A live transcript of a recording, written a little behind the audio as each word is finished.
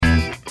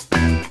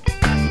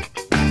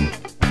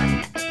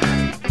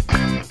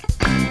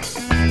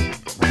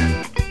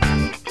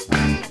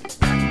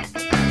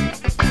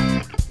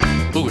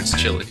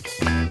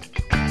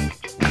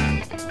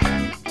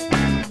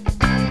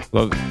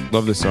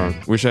Love this song.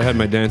 Wish I had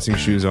my dancing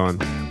shoes on.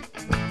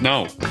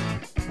 No.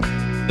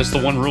 That's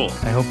the one rule.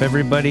 I hope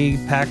everybody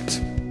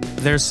packed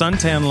their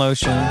suntan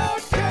lotion.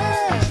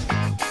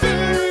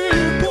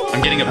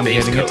 I'm getting a I'm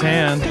base getting a coat.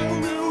 tan.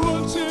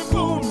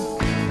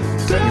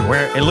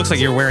 It looks like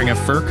you're wearing a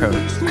fur coat.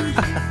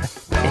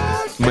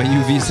 My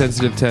UV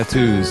sensitive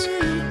tattoos.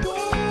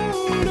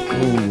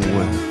 Ooh.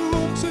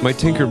 My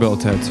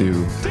Tinkerbell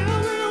tattoo.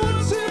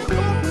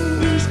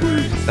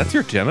 That's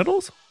your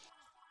genitals?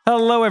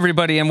 Hello,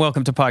 everybody, and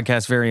welcome to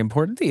Podcast Very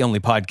Important, the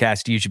only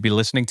podcast you should be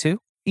listening to.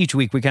 Each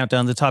week, we count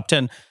down the top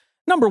 10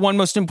 number one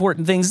most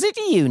important things that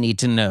you need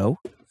to know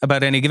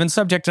about any given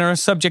subject. And our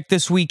subject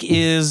this week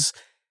is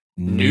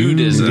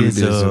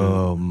nudism.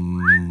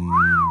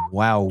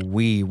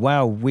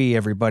 Wow-wee,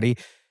 everybody.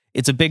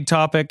 It's a big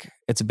topic.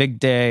 It's a big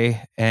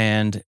day.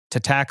 And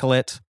to tackle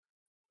it,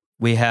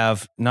 we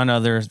have none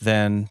other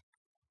than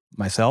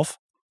myself,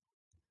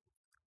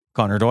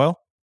 Connor Doyle.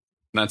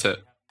 That's it.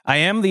 I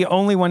am the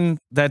only one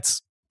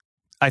that's...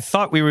 I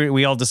thought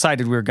we all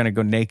decided we were going to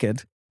go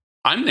naked.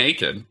 I'm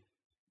naked.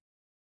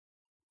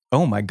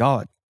 Oh my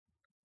God.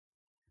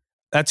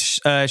 That's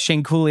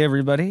Shane Cooley,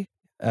 everybody.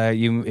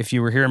 If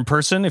you were here in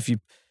person,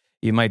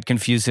 you might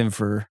confuse him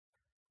for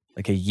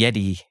like a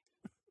Yeti.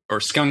 Or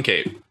skunk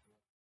ape.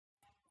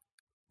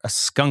 A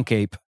skunk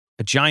ape.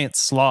 A giant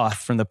sloth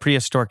from the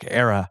prehistoric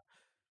era.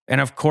 And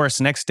of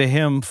course, next to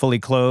him, fully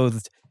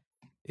clothed,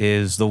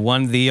 is the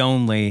one, the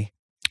only,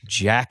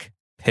 Jack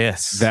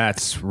Piss.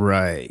 That's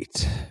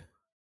right.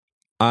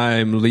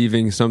 I'm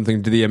leaving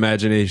something to the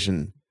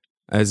imagination.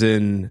 As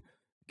in,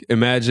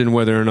 imagine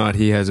whether or not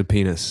he has a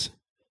penis.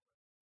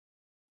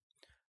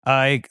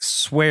 I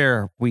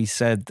swear we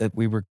said that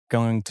we were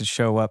going to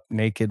show up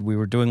naked. We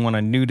were doing one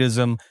on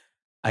nudism.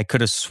 I could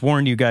have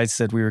sworn you guys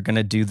said we were going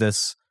to do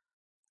this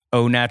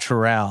au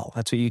naturel.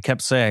 That's what you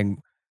kept saying.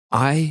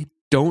 I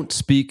don't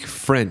speak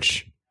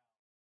French.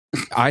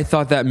 I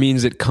thought that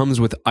means it comes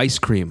with ice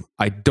cream.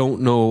 I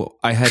don't know.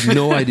 I had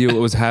no idea what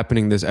was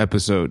happening this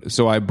episode.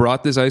 So I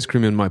brought this ice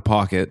cream in my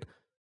pocket.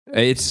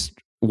 It's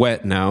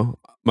wet now.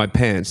 My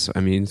pants,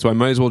 I mean. So I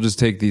might as well just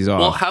take these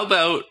off. Well, how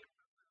about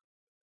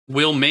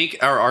we'll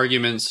make our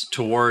arguments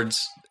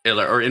towards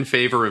or in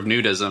favor of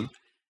nudism,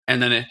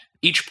 and then at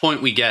each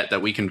point we get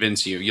that we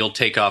convince you, you'll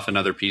take off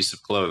another piece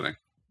of clothing.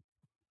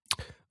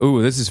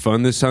 Ooh, this is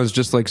fun. This sounds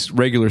just like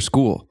regular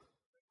school.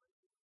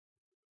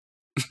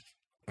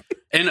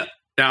 And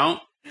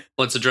now,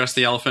 let's address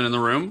the elephant in the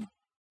room.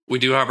 We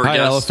do have our Hi,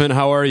 guest. Elephant.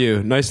 How are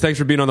you? Nice. Thanks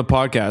for being on the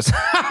podcast.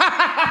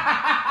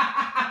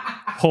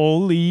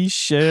 Holy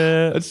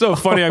shit. It's so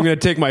funny. I'm going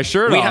to take my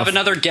shirt We off. have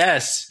another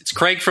guest. It's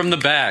Craig from the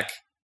back.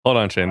 Hold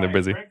on, Shane. They're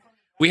busy.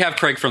 We have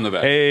Craig from the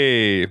back.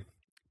 Hey,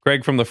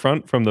 Greg from the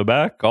front, from the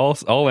back,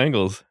 all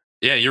angles.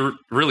 Yeah, you're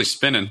really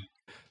spinning.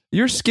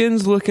 Your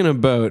skin's looking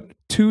about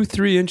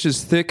 2-3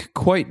 inches thick,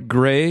 quite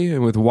gray,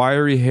 and with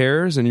wiry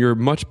hairs, and you're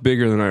much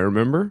bigger than I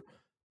remember.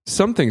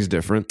 Something's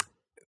different.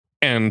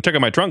 And check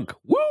out my trunk.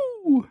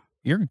 Woo!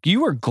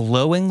 You are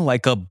glowing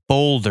like a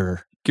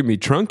boulder. Give me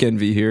trunk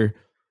envy here.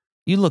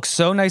 You look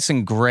so nice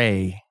and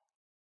gray.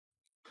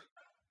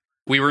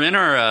 We were in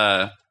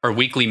our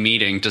weekly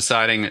meeting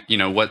deciding,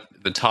 what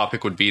the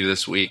topic would be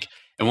this week.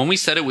 And when we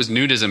said it was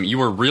nudism, you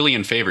were really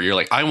in favor. You're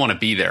like, I want to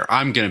be there.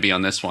 I'm going to be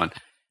on this one.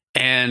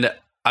 And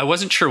I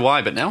wasn't sure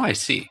why, but now I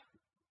see.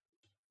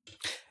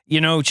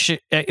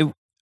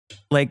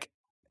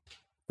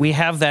 We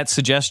have that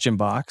suggestion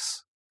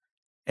box.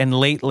 And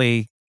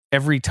lately,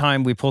 every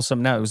time we pull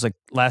something out, it was like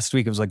last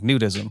week, it was like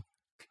nudism.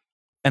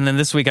 And then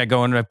this week I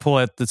go and I pull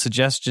out the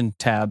suggestion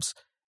tabs.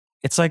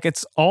 It's like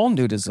it's all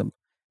nudism.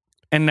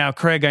 And now,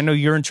 Craig, I know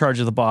you're in charge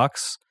of the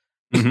box.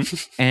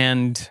 Mm-hmm.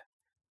 And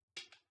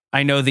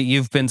I know that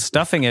you've been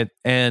stuffing it,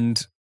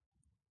 and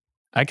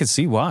I can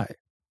see why.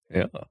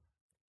 Yeah.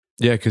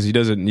 Yeah, because he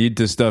doesn't need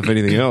to stuff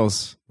anything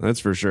else. That's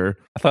for sure.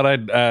 I thought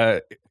I'd,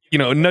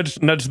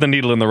 nudge the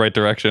needle in the right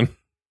direction.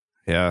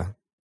 Yeah.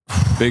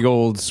 Big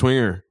old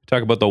swinger.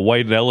 Talk about the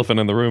white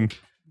elephant in the room.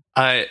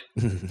 I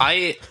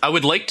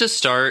would like to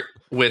start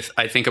with,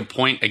 I think, a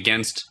point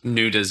against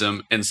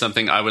nudism and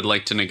something I would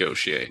like to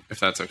negotiate,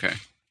 if that's okay.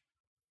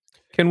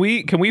 Can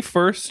we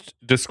first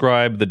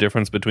describe the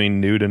difference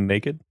between nude and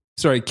naked?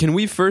 Sorry, can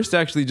we first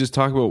actually just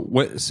talk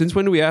about since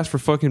when do we ask for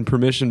fucking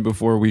permission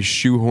before we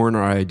shoehorn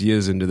our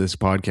ideas into this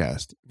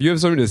podcast? If you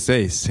have something to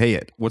say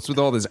it. What's with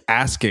all this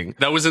asking?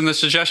 That was in the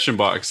suggestion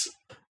box.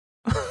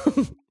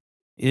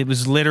 It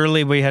was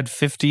literally, we had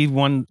 50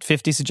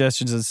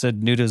 suggestions that said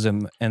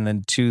nudism, and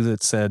then 2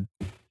 that said,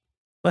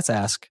 let's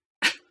ask.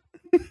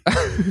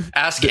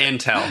 Ask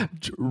and tell.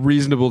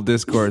 Reasonable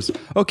discourse.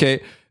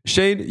 Okay,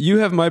 Shane, you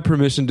have my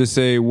permission to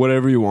say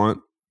whatever you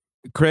want.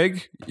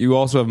 Craig, you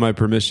also have my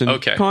permission.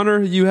 Okay.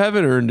 Connor, you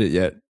haven't earned it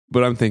yet,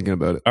 but I'm thinking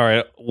about it. All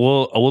right,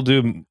 we'll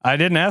do. I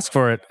didn't ask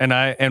for it, and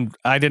I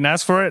didn't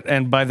ask for it,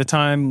 and by the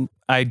time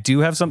I do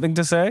have something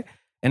to say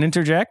and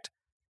interject,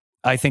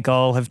 I think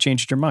I'll have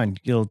changed your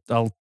mind.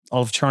 I'll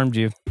have charmed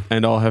you.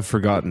 And I'll have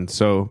forgotten.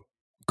 So,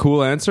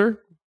 cool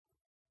answer?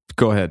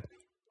 Go ahead.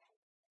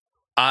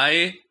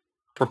 I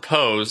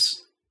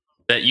propose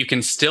that you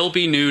can still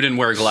be nude and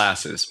wear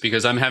glasses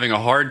because I'm having a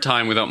hard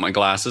time without my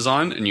glasses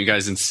on, and you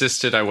guys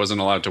insisted I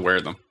wasn't allowed to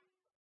wear them.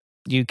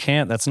 You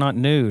can't. That's not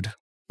nude.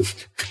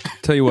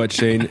 Tell you what,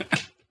 Shane,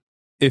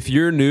 if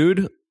you're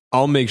nude,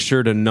 I'll make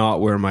sure to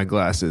not wear my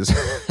glasses.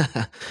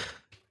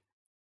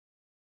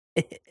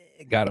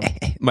 Got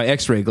him. My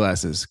X-ray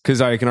glasses,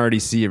 because I can already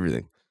see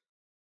everything.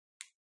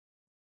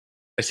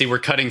 I see we're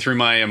cutting through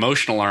my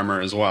emotional armor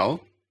as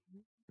well.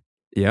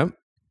 Yep.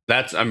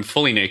 I'm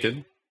fully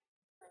naked.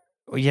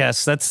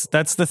 Yes,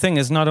 that's the thing.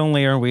 Is not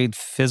only are we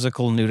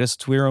physical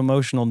nudists, we're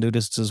emotional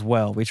nudists as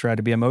well. We try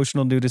to be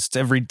emotional nudists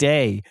every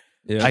day.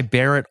 Yeah. I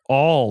bear it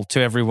all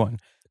to everyone.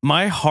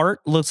 My heart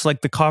looks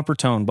like the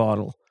Coppertone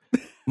bottle.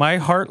 My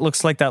heart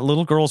looks like that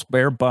little girl's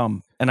bare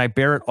bum, and I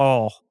bear it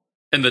all.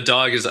 And the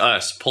dog is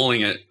us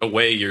pulling it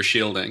away. You're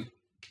shielding.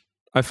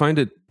 I find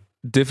it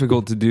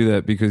difficult to do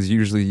that because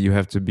usually you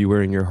have to be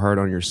wearing your heart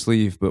on your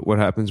sleeve. But what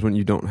happens when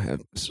you don't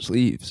have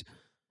sleeves?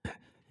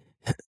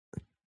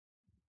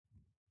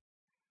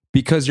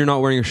 Because you're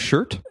not wearing a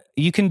shirt?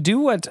 You can do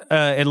what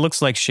it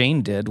looks like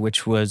Shane did,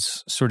 which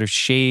was sort of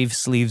shave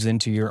sleeves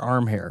into your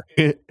arm hair.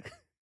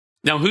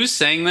 Now, who's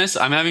saying this?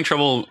 I'm having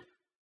trouble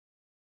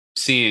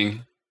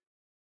seeing.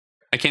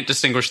 I can't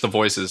distinguish the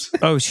voices.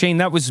 Oh, Shane,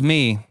 that was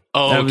me.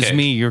 Oh, that was okay.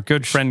 me, your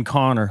good friend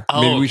Connor.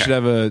 Oh, Maybe we okay.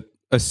 should have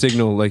a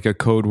signal, like a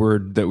code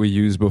word that we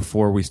use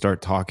before we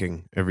start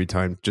talking every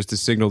time, just to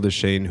signal to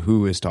Shane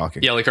who is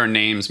talking. Yeah, like our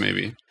names,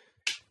 maybe.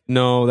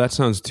 No, that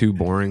sounds too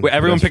boring. Wait,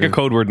 everyone That's pick a fair.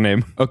 code word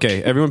name.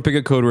 Okay, everyone pick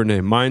a code word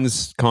name.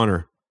 Mine's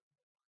Connor.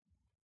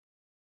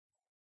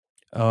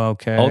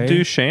 Okay. I'll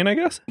do Shane, I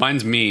guess.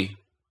 Mine's me.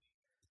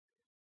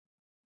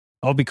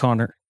 I'll be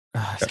Connor.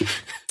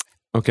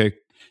 Okay.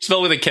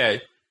 Spelled with a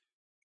K.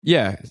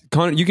 Yeah,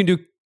 Connor. You can do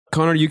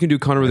Connor. You can do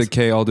Connor with a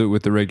K. I'll do it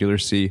with the regular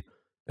C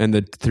and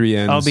the 3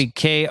 N's. I'll be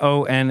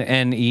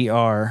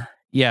Konner.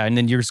 Yeah, and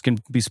then yours can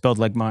be spelled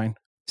like mine.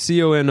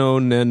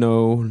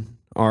 Cono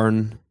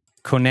Arn.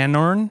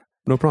 Conanorn?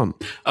 No problem.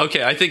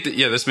 Okay, I think that,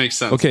 yeah, this makes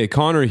sense. Okay,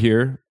 Connor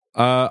here.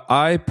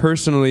 I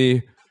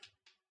personally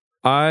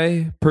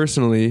have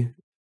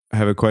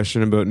a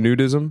question about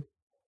nudism.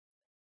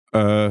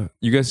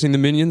 You guys seen the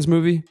Minions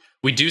movie?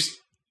 We do.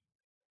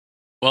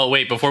 Well,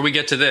 wait, before we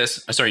get to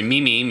this, sorry,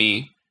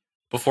 me.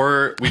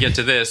 Before we get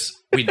to this,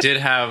 we did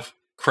have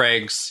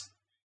Craig's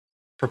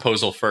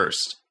proposal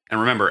first.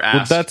 And remember,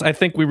 Well, ask. I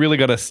think we really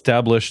got to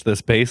establish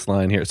this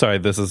baseline here. Sorry,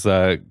 this is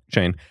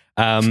Shane.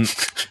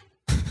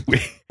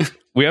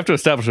 We have to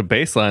establish a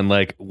baseline.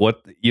 Like,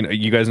 what,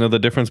 you guys know the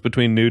difference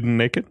between nude and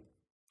naked?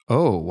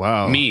 Oh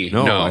wow. Me?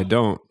 No, No. I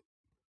don't.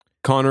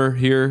 Connor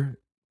here.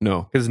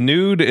 No. Because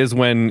nude is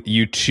when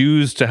you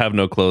choose to have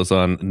no clothes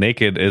on.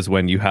 Naked is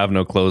when you have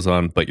no clothes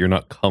on, but you're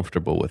not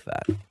comfortable with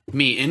that.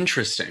 Me,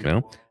 interesting. You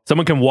know,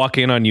 someone can walk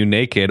in on you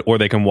naked, or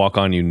they can walk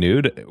in on you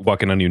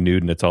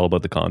nude, and it's all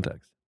about the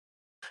context.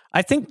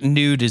 I think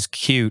nude is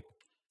cute.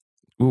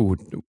 Ooh,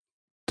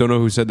 don't know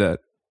who said that.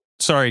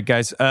 Sorry,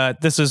 guys.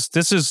 This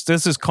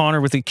is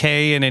Connor with a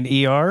K and an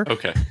ER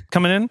Okay.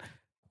 coming in.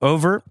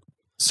 Over.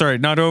 Sorry,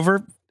 not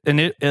over. And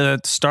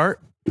it start.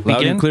 Loud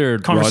Begin. and clear,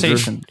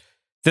 Conversation. Roger.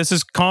 This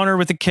is Connor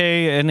with a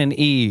K and an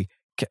E.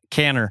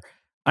 Canner.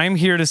 I'm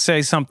here to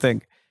say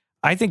something.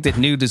 I think that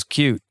nude is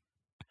cute.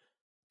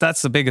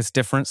 That's the biggest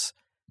difference.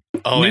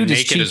 Oh, and Nude is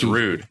naked is cheeky.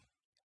 rude.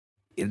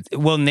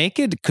 Well,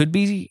 naked could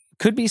be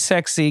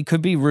sexy,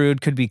 could be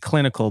rude, could be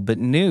clinical, but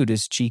nude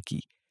is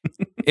cheeky.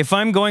 If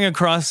I'm running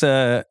across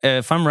a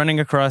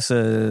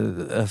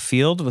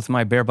field with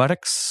my bare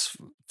buttocks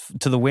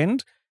to the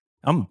wind,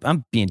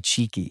 I'm being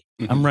cheeky.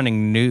 Mhm. I'm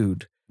running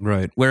nude.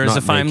 Right. Whereas Not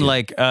if I'm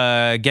naked.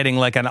 like getting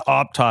like an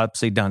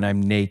autopsy done,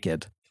 I'm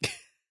naked.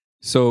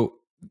 So,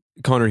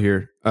 Connor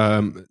here.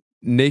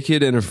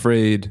 Naked and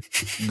Afraid.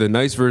 The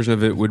nice version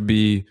of it would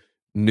be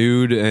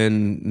nude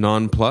and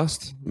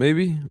nonplussed,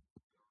 maybe.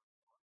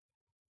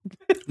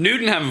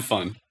 Nude and having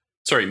fun.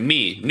 Sorry,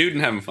 me. Nude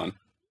and having fun.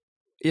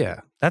 Yeah.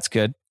 That's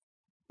good.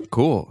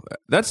 Cool.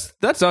 That's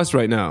us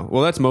right now.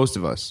 Well, that's most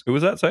of us. Who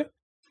was that? Say?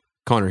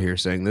 Connor here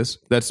saying this.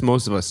 That's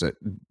most of us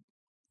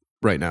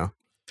right now.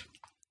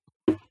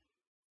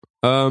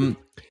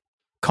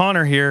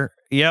 Connor here.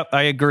 Yep,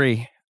 I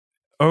agree.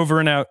 Over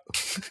and out.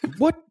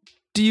 What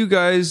do you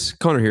guys,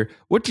 Connor here,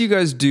 what do you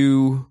guys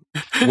do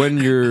when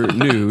you're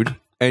nude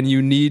and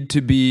you need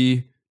to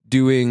be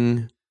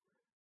doing,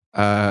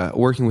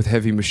 working with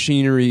heavy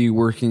machinery,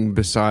 working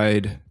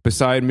beside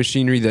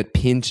machinery that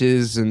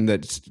pinches and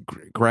that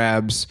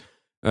grabs,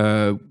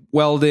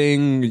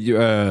 welding,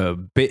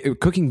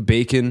 cooking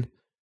bacon?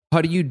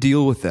 How do you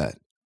deal with that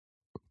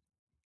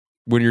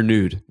when you're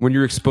nude, when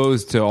you're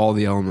exposed to all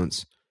the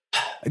elements?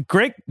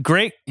 Great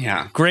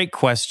Yeah.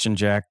 question,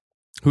 Jack.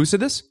 Who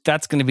said this?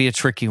 That's going to be a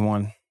tricky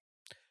one.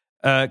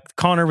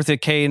 Connor with a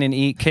K and an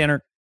E.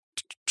 Canner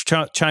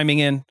chiming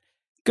in.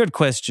 Good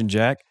question,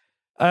 Jack.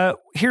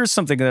 Here's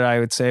something that I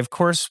would say. Of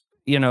course,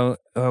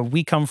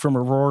 we come from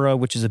Aurora,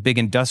 which is a big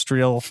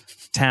industrial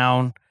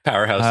town.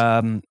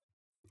 Powerhouse.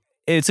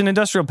 It's an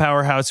industrial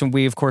powerhouse, and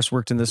we, of course,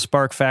 worked in the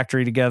Spark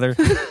factory together.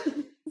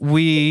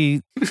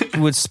 We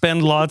would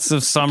spend lots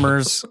of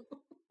summers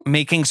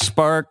making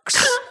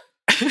sparks.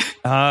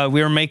 We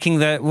were making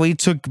that. We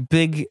took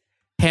big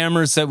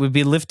hammers that would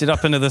be lifted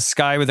up into the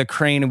sky with a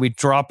crane, and we'd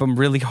drop them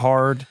really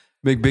hard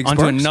Big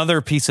onto sparks?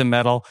 another piece of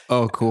metal.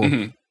 Oh, cool.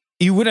 Mhm.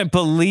 You wouldn't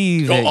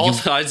believe it. All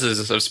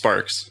sizes of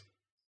sparks.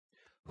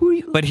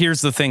 But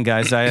here's the thing,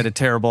 guys. I had a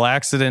terrible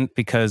accident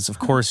because, of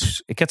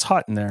course, it gets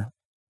hot in there.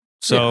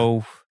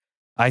 So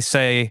they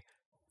say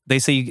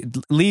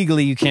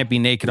legally you can't be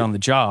naked on the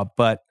job,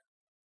 but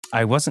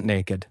I wasn't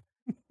naked.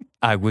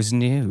 I was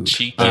nude.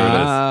 Cheeky.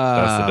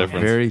 That's the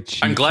difference. Very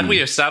cheeky. I'm glad we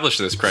established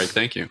this, Craig.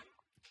 Thank you.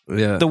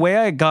 Yeah. The way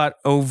I got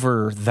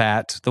over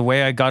that, the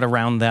way I got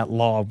around that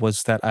law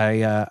was that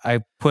I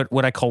put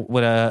what I call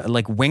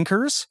like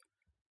winkers.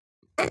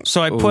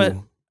 So I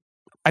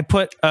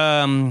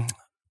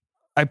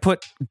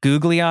put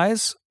googly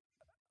eyes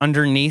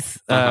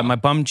underneath my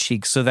bum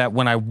cheek so that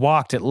when I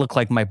walked, it looked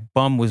like my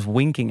bum was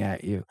winking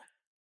at you,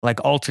 like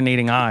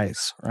alternating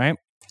eyes, right?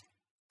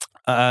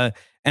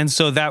 And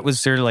so that was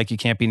sort of like, you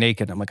can't be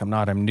naked. I'm like, I'm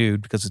not, I'm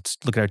nude, because it's,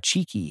 look at how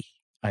cheeky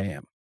I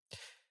am.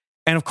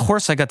 And of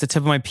course, I got the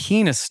tip of my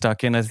penis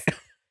stuck in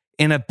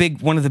a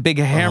big, one of the big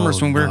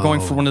hammers when we were going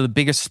for one of the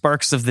biggest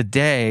sparks of the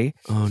day.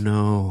 Oh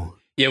no.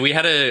 Yeah, we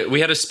had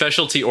a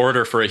specialty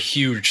order for a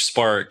huge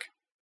spark.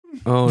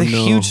 Oh The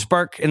no. huge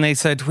spark, and they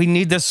said, we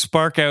need this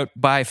spark out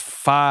by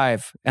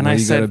 5. And Well, I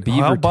you got a said,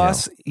 beaver well, tail.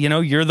 boss,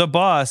 you're the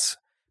boss.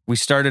 We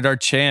started our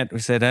chant. We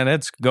said, and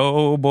let's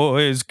go,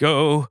 boys,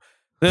 go.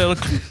 They'll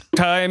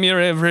time your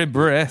every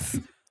breath.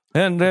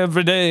 And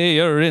every day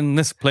you're in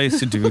this place,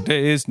 2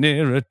 days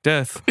nearer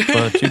death.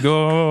 But you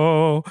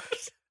go.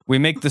 We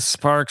make the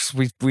sparks.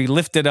 We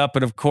lift it up,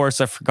 and of course,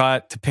 I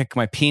forgot to pick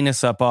my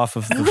penis up off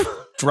of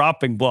the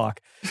dropping block.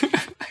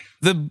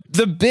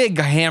 The big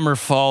hammer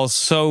falls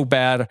so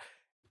bad,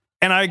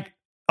 and I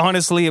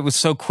honestly, it was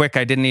so quick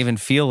I didn't even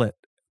feel it.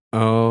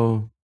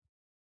 Oh.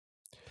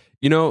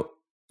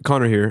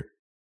 Connor here.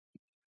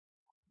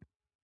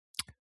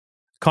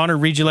 Connor,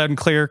 read you loud and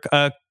clear.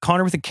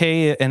 Connor with a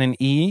K and an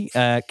E.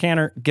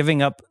 Connor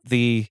giving up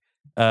the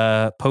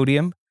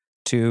podium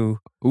to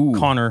Ooh.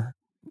 Connor.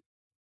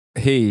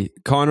 Hey,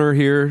 Connor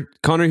here.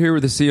 Connor here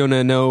with the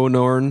C-O-N-O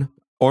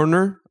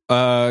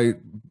Orner.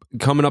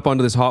 Coming up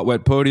onto this hot,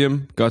 wet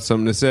podium. Got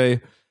something to say.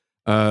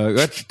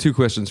 Got 2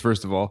 questions,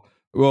 first of all.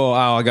 Well,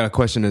 I got a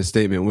question and a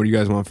statement. What do you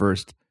guys want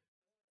first?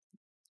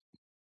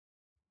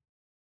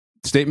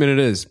 Statement it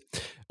is.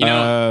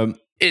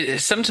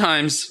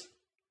 Sometimes,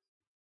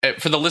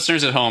 for the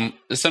listeners at home,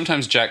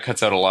 sometimes Jack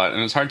cuts out a lot,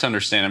 and it's hard to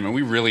understand him, and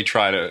we really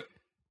try to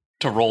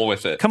roll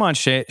with it. Come on,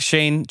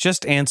 Shane.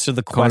 Just answer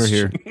the Connor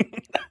question. here.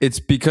 It's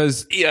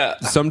because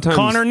sometimes...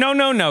 Connor,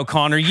 no,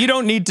 Connor. You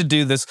don't need to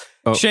do this.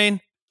 Oh.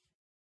 Shane,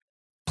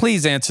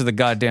 please answer the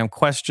goddamn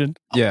question.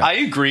 Yeah. I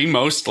agree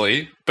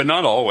mostly, but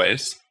not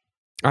always.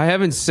 I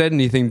haven't said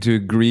anything to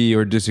agree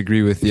or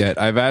disagree with yet.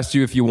 I've asked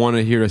you if you want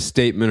to hear a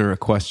statement or a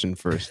question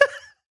first.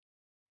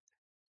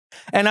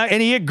 And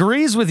he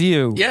agrees with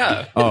you.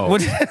 Yeah. Oh.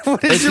 What is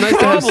It's your nice to have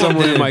problem,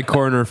 someone in dude? my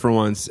corner for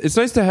once. It's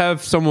nice to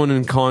have someone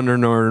in Connor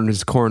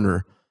Norton's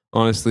corner,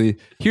 honestly.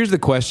 Here's the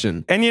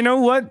question. And you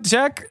know what,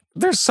 Jack?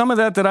 There's some of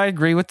that I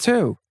agree with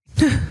too.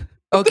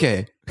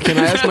 Okay. Can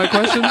I ask my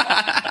question?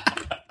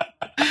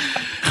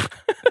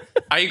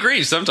 I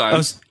agree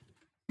sometimes.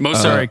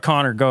 Most Sorry,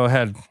 Connor, go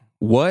ahead.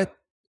 What?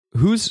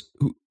 Who's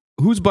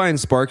buying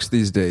Sparks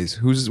these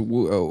days?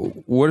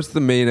 What is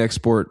the main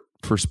export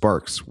for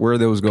Sparks? Where are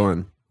those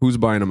going? Who's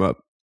buying them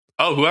up?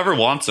 Oh, whoever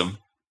wants them.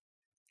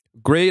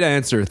 Great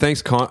answer.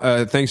 Thanks,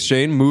 thanks,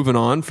 Shane. Moving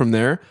on from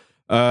there.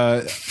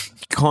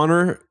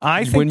 Connor,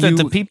 I think that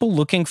the people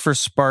looking for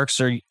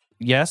Sparks are,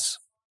 yes?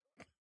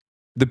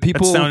 the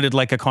people That sounded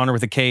like a Connor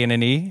with a K and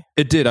an E.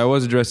 It did. I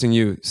was addressing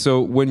you.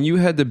 So when you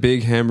had the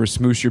big hammer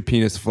smoosh your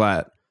penis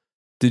flat,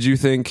 did you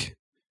think,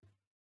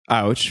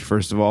 ouch,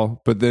 first of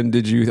all, but then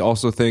did you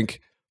also think,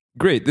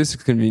 great, this is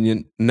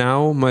convenient.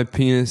 Now my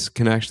penis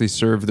can actually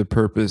serve the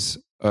purpose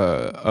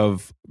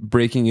of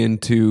breaking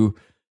into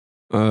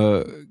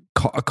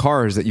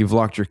cars that you've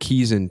locked your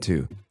keys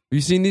into. Have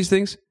you seen these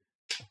things?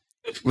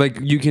 Like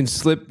you can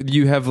slip,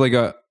 you have like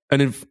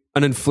an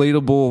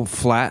inflatable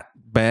flat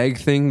bag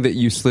thing that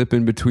you slip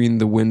in between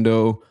the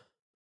window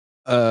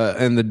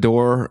and the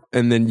door,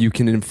 and then you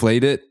can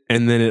inflate it,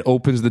 and then it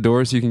opens the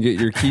door so you can get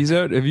your keys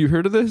out. Have you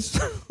heard of this?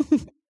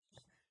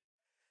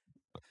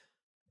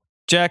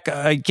 Jack,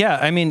 yeah,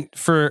 I mean,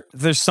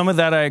 there's some of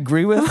that I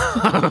agree with,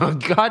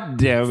 God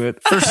damn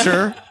it. for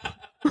sure.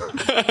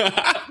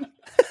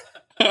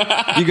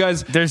 You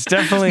guys, There's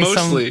definitely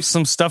Mostly.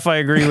 some stuff I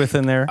agree with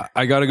in there.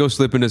 I got to go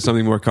slip into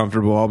something more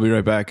comfortable. I'll be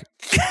right back.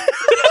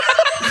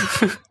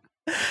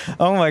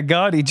 Oh my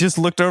God, he just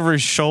looked over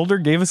his shoulder,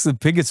 gave us the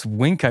biggest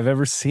wink I've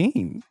ever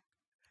seen.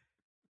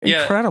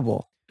 Yeah.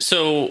 Incredible.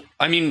 So,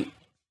 I mean,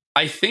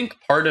 I think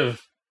part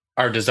of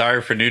our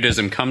desire for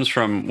nudism comes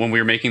from when we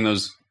were making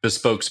those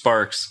bespoke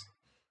sparks.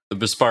 The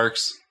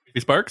besparks.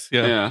 Sparks?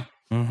 Yeah.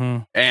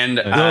 Mm-hmm. And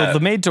The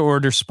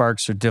made-to-order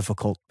Sparks are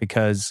difficult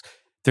because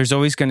there's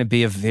always going to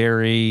be a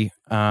very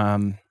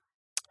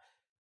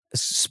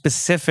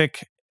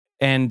specific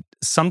and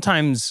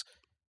sometimes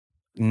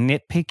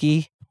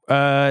nitpicky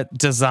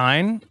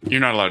design. You're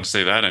not allowed to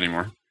say that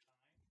anymore.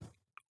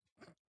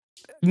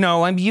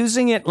 No, I'm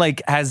using it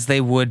like as they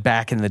would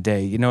back in the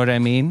day. You know what I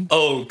mean?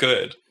 Oh,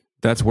 good.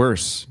 That's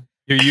worse.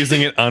 You're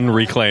using it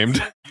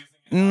unreclaimed.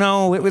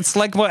 No, it's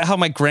like how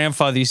my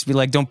grandfather used to be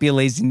like, don't be a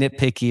lazy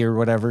nitpicky or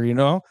whatever, you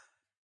know?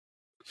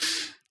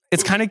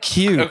 It's kind of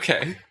cute.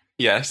 Okay.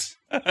 Yes.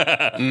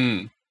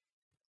 I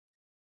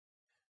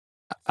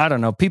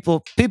don't know.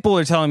 People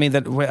are telling me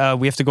that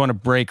we have to go on a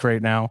break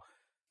right now.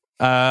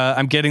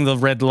 I'm getting the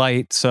red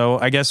light, so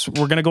I guess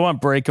we're going to go on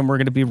break, and we're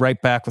going to be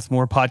right back with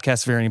more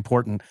Podcasts Very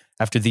Important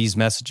after these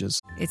messages.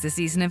 It's a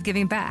season of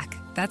giving back.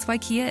 That's why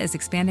Kia is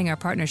expanding our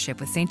partnership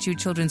with St. Jude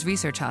Children's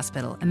Research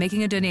Hospital and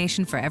making a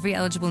donation for every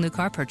eligible new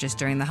car purchase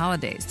during the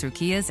holidays through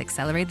Kia's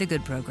Accelerate the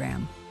Good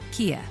program.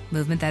 Kia,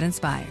 movement that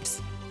inspires.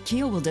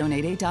 Kia will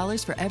donate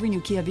 $8 for every new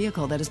Kia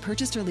vehicle that is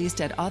purchased or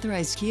leased at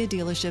authorized Kia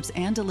dealerships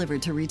and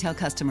delivered to retail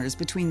customers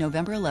between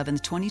November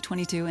 11th,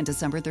 2022 and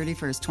December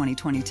 31st,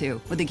 2022,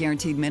 with a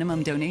guaranteed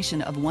minimum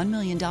donation of $1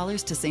 million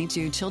to St.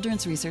 Jude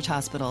Children's Research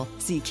Hospital.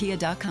 See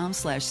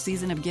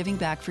kia.com/season of giving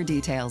back for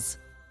details.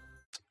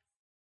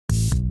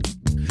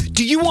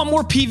 Do you want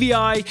more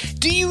PVI?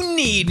 Do you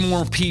need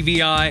more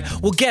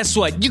PVI? Well, guess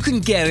what? You can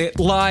get it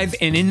live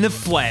and in the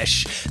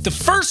flesh. The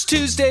first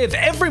Tuesday of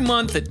every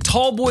month at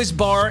Tall Boys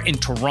Bar in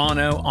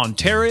Toronto,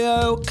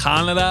 Ontario,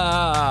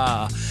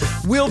 Canada.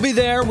 We'll be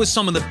there with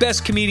some of the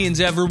best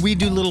comedians ever. We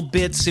do little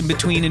bits in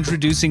between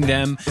introducing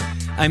them.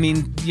 I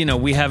mean, you know,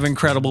 we have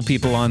incredible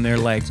people on there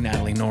like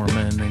Natalie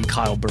Norman and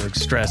Kyle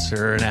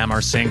Bergstresser and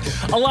Amar Singh.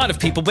 A lot of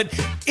people, but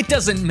it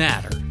doesn't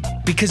matter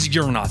because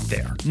you're not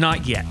there.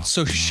 Not yet.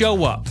 So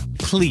show up,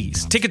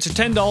 please. Tickets are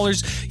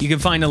 $10. You can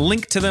find a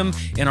link to them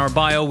in our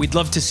bio. We'd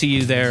love to see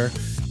you there.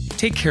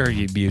 Take care of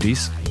you,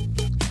 beauties.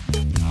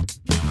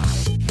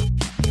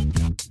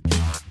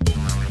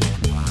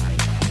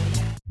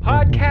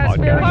 Podcast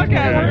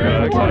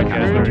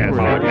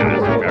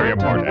very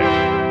important.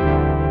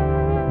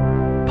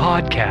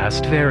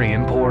 Podcast Very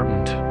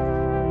Important.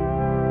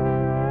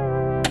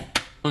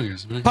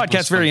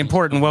 Podcast Very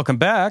Important. Welcome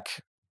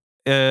back.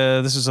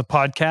 This is a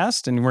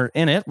podcast, and we're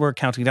in it. We're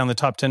counting down the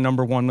top 10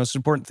 number one most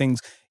important things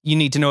you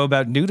need to know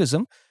about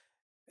nudism.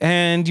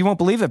 And you won't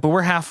believe it, but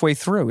we're halfway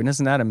through, and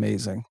isn't that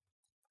amazing?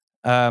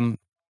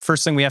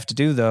 First thing we have to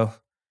do, though,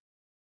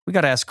 we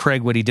got to ask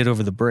Craig what he did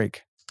over the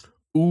break.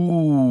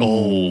 Ooh.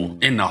 Oh,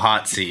 in the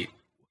hot seat.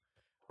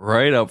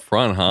 Right up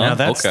front, huh? Now,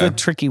 that's the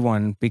tricky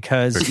one,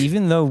 because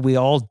even though we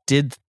all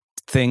did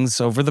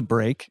things over the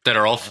break that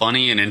are all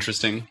funny and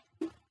interesting,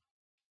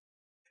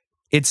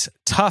 it's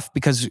tough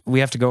because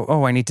we have to go,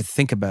 oh, I need to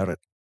think about it.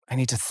 I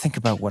need to think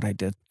about what I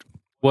did.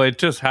 Well, it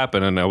just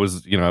happened, and I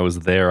was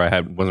there.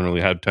 I wasn't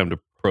really had time to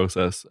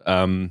process.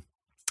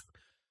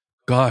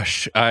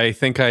 Gosh, I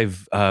think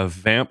I've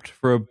vamped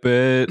for a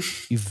bit.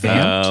 You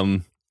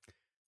vamped?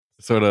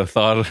 Sort of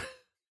thought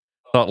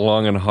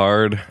long and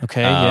hard.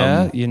 Okay,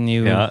 yeah.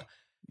 You vamped.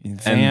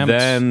 And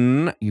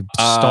then you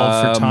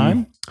stalled for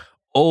time?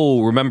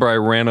 Oh, remember I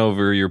ran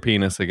over your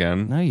penis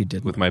again? No, you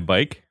didn't. With my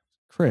bike?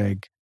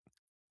 Craig.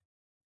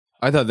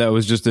 I thought that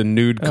was just a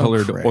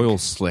nude-colored Craig. oil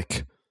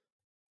slick.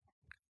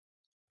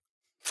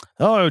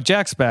 Oh,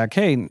 Jack's back.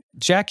 Hey,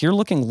 Jack, you're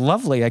looking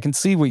lovely. I can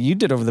see what you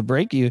did over the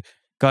break. You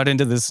got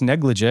into this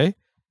negligee.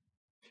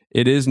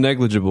 It is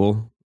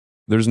negligible.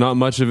 There's not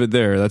much of it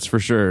there, that's for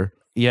sure.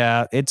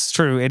 Yeah, it's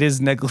true. It is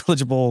negligee.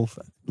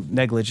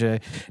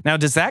 Now,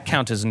 does that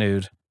count as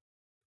nude?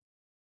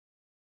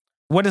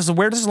 Where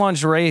does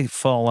lingerie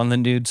fall on the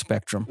nude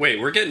spectrum?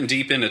 Wait, we're getting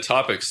deep into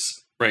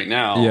topics right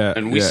now, Yeah,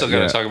 and we yeah, still got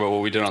to yeah. talk about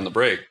what we did on the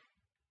break.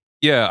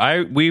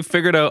 Yeah, we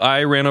figured out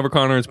I ran over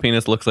Connor's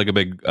penis. Looks like a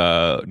big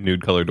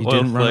nude colored You oil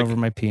didn't run slick. over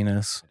my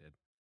penis.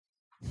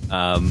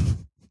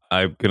 I'm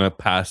gonna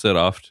pass it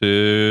off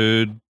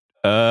to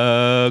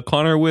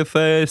Connor with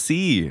a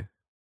C.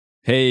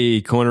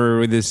 Hey, corner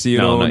with the C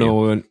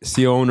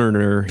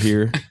owner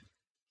here.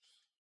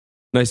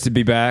 Nice to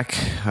be back.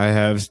 I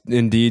have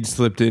indeed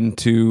slipped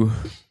into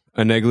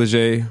a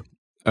negligee.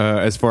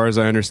 As far as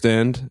I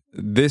understand,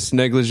 this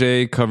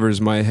negligee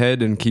covers my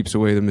head and keeps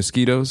away the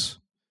mosquitoes,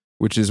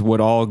 which is what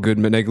all good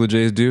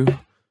negligees do.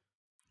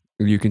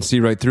 You can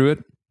see right through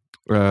it.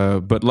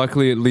 But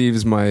luckily, it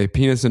leaves my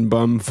penis and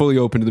bum fully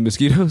open to the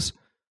mosquitoes.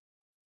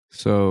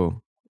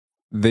 So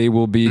they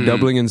will be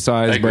doubling in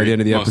size by the end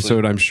of the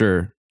episode, I'm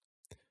sure.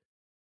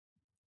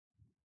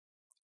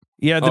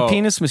 Yeah, the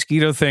penis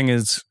mosquito thing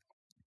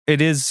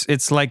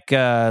it's like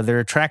they're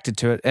attracted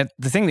to it. And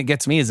the thing that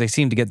gets me is they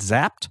seem to get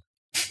zapped.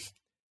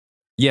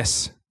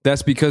 Yes,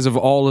 that's because of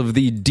all of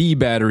the D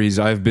batteries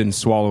I've been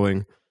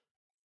swallowing.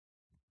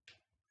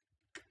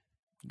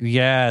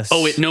 Yes.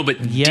 Oh, wait, no,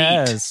 but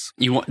yes.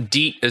 DEET. You want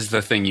DEET is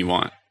the thing you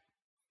want.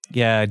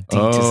 Yeah, DEET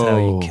is how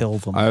you kill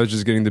them. I was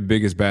just getting the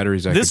biggest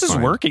batteries I could This is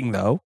find. working,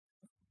 though.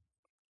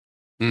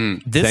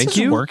 This Thank is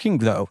you. working,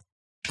 though.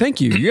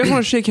 Thank you. You guys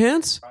want to shake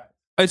hands?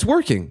 It's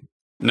working.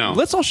 No.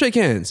 Let's all shake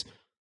hands.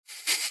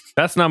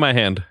 That's not my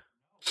hand.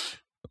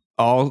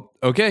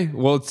 Okay.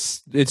 Well,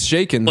 it's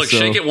shaking. Look, so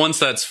shake it once,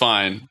 that's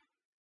fine.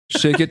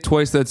 Shake it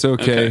twice, that's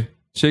okay.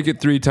 Shake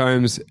it 3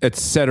 times,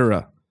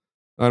 etc.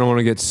 I don't want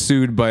to get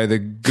sued by the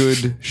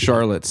good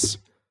Charlottes.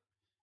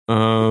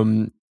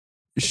 Connor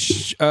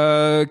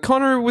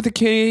with a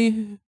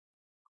K.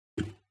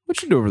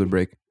 What'd you do over the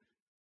break?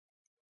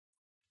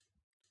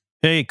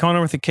 Hey,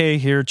 Connor with a K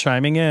here,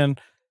 chiming in.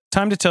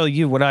 Time to tell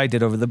you what I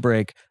did over the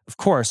break. Of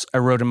course, I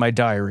wrote in my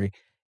diary.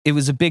 It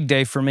was a big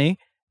day for me.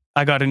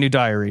 I got a new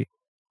diary.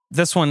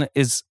 This one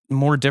is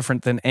more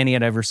different than any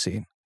I'd ever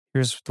seen.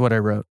 Here's what I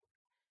wrote.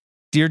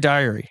 Dear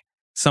diary,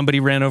 somebody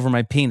ran over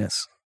my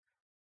penis.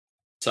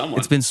 Someone.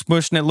 It's been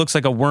smushed and it looks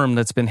like a worm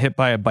that's been hit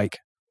by a bike.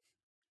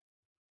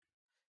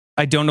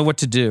 I don't know what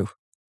to do.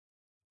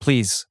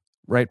 Please,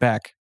 write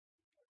back.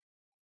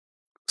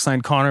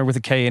 Signed Connor with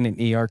a K and an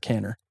ER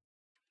Canner.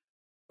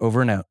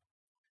 Over and out.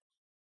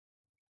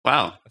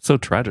 Wow. That's so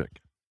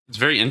tragic. It's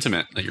very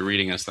intimate that you're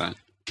reading us that.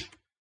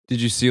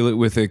 Did you seal it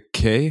with a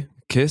K?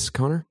 Kiss,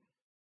 Connor?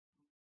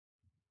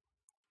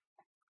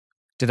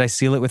 Did I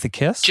seal it with a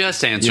kiss?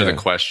 Just answer Yeah. the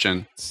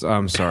question.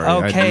 I'm sorry.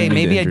 Okay,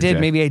 maybe I did, interject.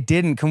 maybe I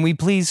didn't. Can we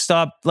please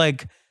stop?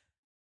 Like,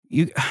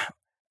 you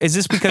is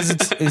this because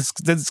it's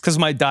because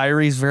my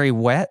diary is very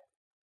wet,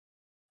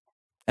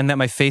 and that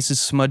my face is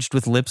smudged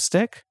with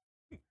lipstick?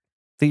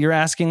 That you're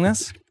asking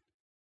this?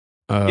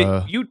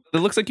 It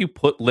looks like you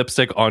put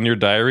lipstick on your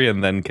diary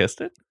and then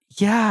kissed it.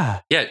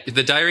 Yeah. Yeah,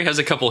 the diary has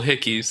a couple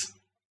hickeys.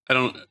 I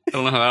don't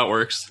know how that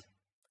works.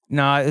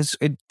 Nah,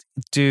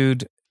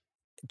 dude.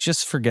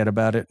 Just forget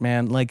about it,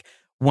 man. Like,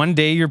 one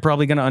day you're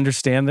probably gonna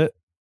understand it,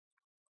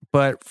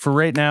 but for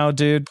right now,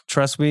 dude,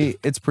 trust me,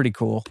 it's pretty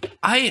cool.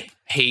 I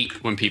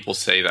hate when people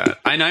say that.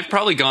 And I've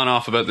probably gone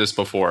off about this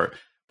before,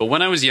 but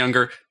when I was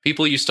younger,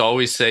 people used to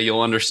always say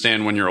you'll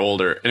understand when you're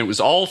older, and it was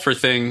all for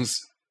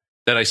things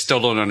that I still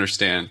don't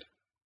understand.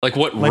 Like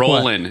what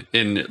Rollin'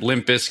 in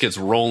Limp Bizkit's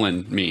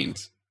Rollin'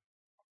 means.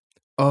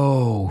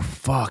 Oh,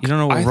 fuck. You don't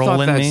know what I Roland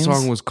thought that means?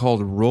 song was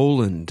called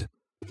Roland.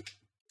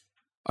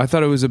 I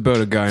thought it was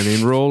about a guy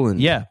named Roland.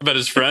 Yeah. About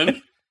his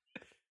friend?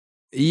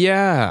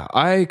 Yeah,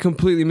 I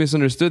completely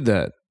misunderstood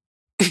that.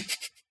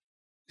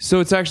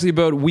 So it's actually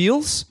about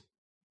wheels?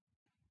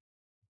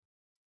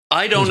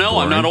 I don't know.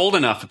 I'm not boring. old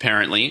enough,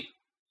 apparently.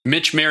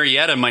 Mitch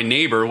Marietta, my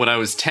neighbor, when I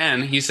was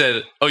 10, he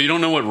said, "Oh, you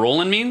don't know what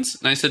Rollin' means?"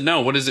 And I said,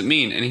 "No, what does it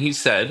mean?" And he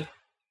said,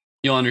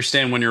 "You'll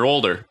understand when you're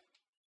older."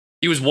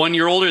 He was 1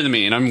 year older than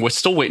me, and I'm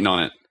still waiting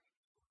on it.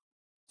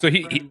 So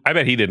I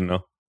bet he didn't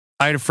know.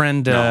 I had a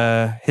friend,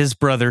 his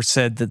brother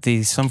said that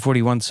the Sum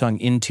 41 song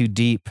In Too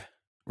Deep,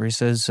 where he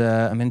says,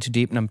 I'm in too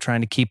deep and I'm trying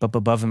to keep up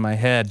above in my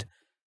head,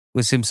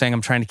 was him saying,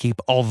 I'm trying to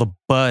keep all the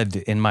bud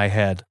in my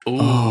head.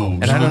 Ooh,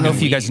 And I don't know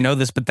if you guys know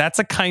this, but that's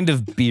a kind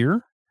of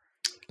beer.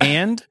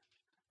 And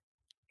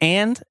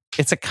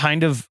it's a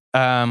kind of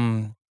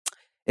marijuana.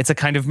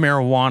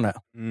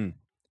 Mm.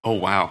 Oh,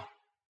 wow.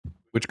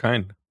 Which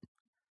kind?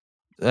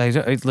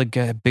 Like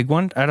a big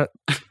one. I don't.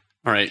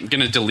 All right, I'm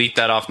going to delete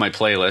that off my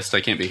playlist.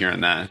 I can't be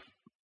hearing that.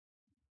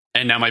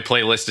 And now my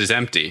playlist is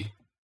empty.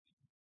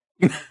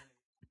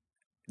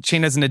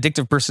 Shane has an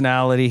addictive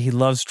personality. He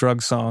loves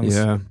drug songs.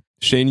 Yeah.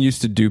 Shane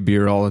used to do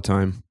beer all the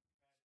time.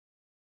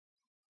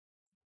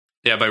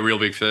 Yeah, by Real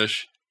Big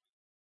Fish.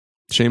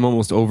 Shane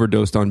almost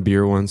overdosed on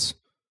beer once.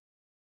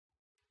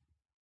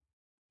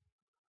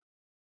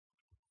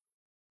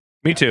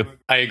 Me too.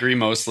 I agree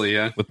mostly,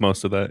 yeah. With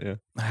most of that, yeah.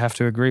 I have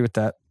to agree with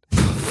that.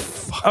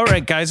 All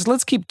right, guys,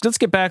 let's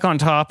get back on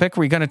topic.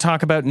 We're going to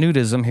talk about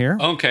nudism here.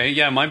 Okay,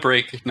 yeah, my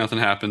break, nothing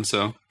happened,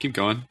 so keep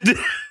going.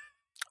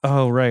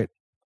 Oh, right.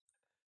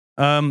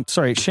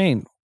 Sorry,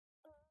 Shane.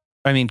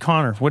 I mean,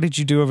 Connor, what did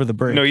you do over the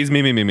break? No, he's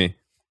me.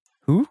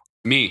 Who?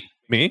 Me.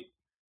 Me?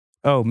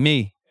 Oh,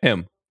 me.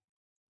 Him.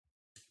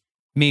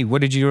 Me.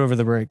 What did you do over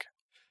the break?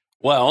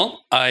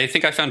 Well, I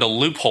think I found a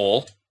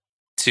loophole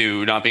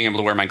to not being able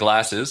to wear my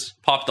glasses.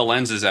 Popped the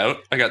lenses out.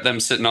 I got them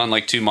sitting on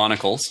like 2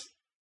 monocles.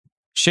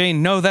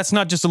 Shane, no, that's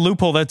not just a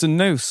loophole. That's a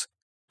noose.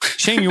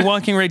 Shane, you're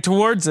walking right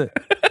towards it.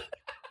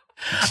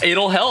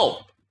 It'll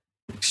help.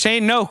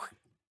 Shane, no.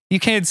 You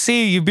can't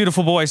see, you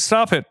beautiful boy.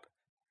 Stop it.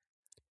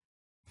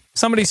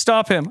 Somebody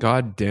stop him.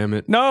 God damn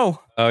it.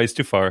 No. Oh, he's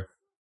too far.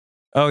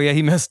 Oh, yeah,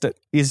 he missed it.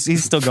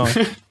 He's still going.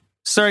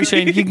 Sorry,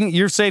 Shane.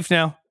 You're safe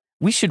now.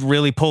 We should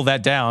really pull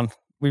that down.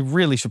 We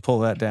really should pull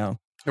that down.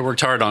 I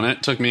worked hard on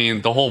it. Took me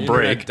the whole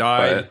break.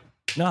 died.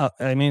 but- No,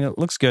 I mean, it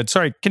looks good.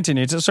 Sorry,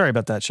 continue. Sorry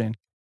about that, Shane.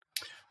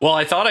 well,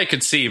 I thought I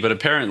could see, but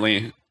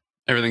apparently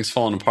everything's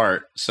falling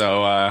apart.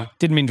 So,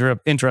 Didn't mean to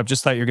interrupt.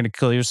 Just thought you were going to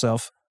kill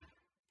yourself.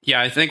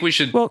 yeah, I think we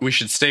should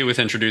stay with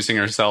introducing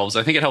ourselves.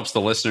 I think it helps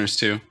the listeners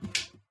too.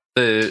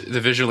 The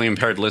visually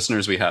impaired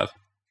listeners we have.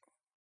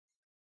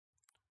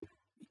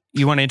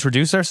 You want to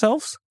introduce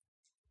ourselves?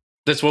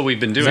 That's what we've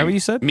been doing. Is that what you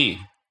said? Me.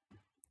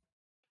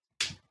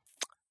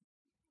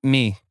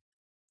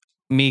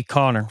 Me,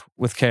 Connor,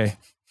 with K.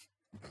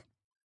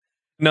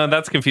 No,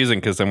 that's confusing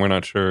because then we're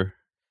not sure.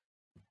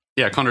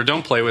 Yeah, Connor,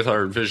 don't play with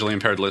our visually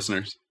impaired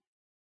listeners.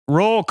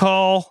 Roll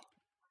call.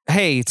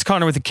 Hey, it's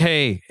Connor with a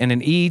K and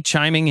an E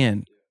chiming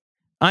in.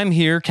 I'm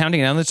here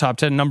counting down the top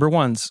 10 number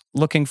ones,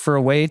 looking for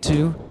a way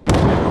to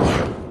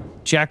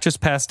Jack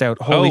just passed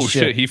out. Holy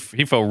shit. He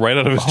fell right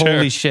out of his chair.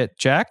 Holy shit,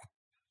 Jack.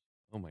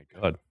 Oh my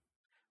God.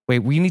 Wait,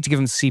 we need to give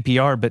him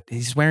CPR, but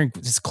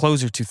his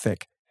clothes are too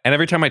thick. And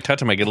every time I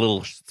touch him, I get a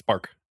little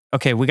spark.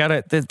 Okay, we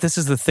gotta. This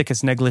is the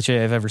thickest negligee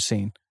I've ever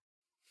seen.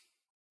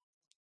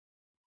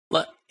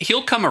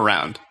 He'll come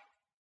around.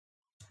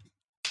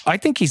 I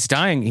think he's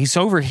dying. He's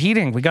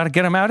overheating. We got to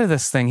get him out of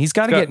this thing. He's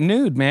got to get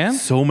nude, man.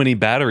 So many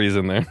batteries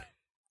in there.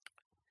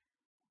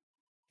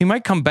 He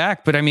might come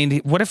back, but I mean,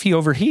 what if he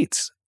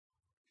overheats?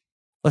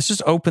 Let's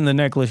just open the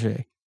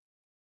negligee.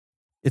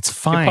 It's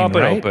fine, pop it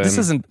right? open. This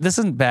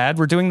isn't bad.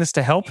 We're doing this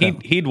to help him.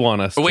 He'd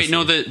want us. Oh, wait, to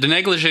no, see. the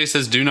negligee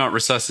says do not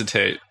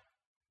resuscitate.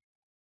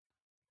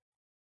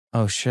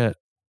 Oh shit!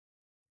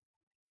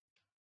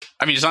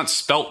 I mean, it's not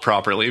spelt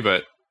properly,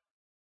 but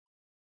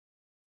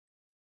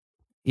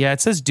Yeah,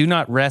 it says do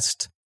not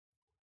rest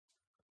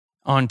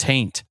on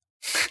taint.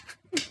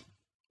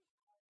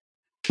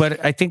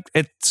 But I think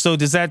so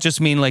does that just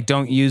mean like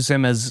don't use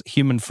him as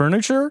human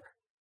furniture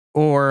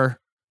or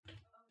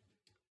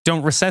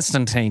don't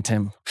resuscitate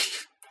him?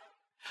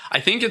 I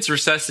think it's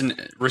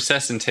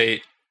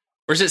resuscitate.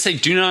 Or does it say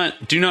do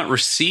not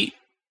receipt?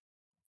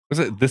 Was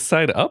it this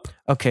side up?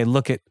 Okay,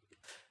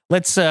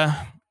 let's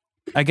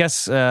I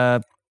guess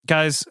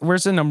guys,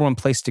 where's the number one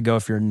place to go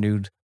if you're a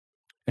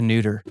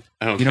neuter?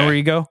 Okay. You know where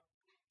you go?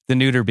 The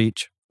neuter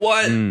beach.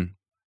 What?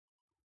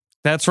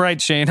 That's right,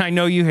 Shane. I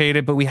know you hate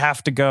it, but we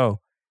have to go.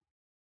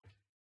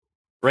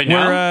 Right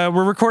now?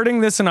 We're recording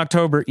this in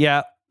October.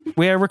 Yeah,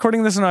 we are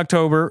recording this in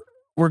October.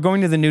 We're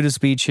going to the nudist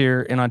beach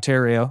here in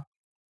Ontario.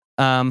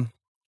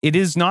 It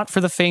is not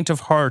for the faint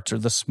of heart or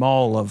the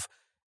small of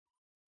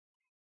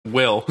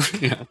Will.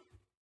 Yeah.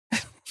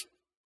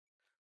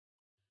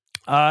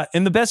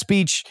 And the best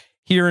beach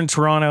here in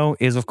Toronto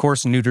is, of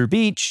course, Neuter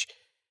Beach.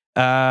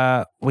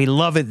 We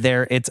love it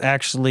there. It's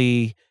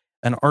actually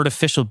an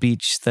artificial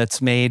beach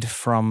that's made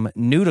from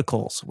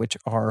nudicles, which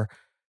are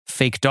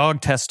fake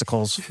dog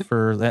testicles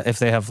for if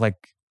they have like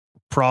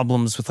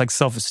problems with like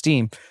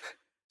self-esteem.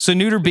 So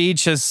Neuter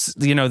Beach is,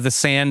 the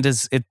sand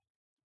is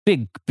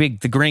big.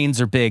 The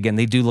grains are big and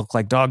they do look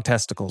like dog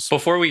testicles.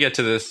 Before we get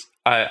to this,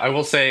 I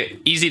will say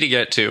easy to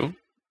get to.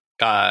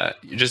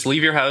 You just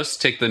leave your house,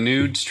 take the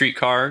nude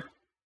streetcar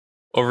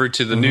over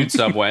to the nude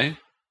subway,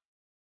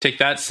 take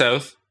that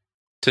south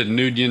to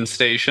Nudian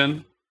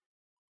Station,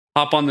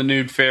 hop on the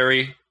nude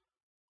ferry.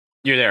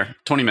 You're there.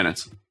 20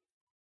 minutes.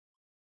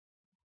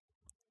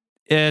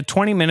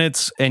 20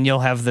 minutes and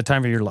you'll have the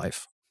time of your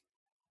life.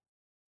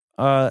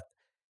 I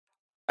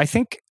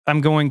think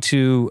I'm going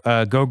to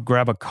go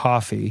grab a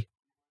coffee.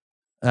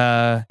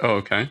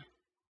 Okay.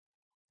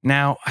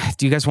 Now,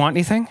 do you guys want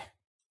anything?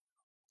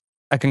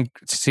 I can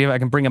see if I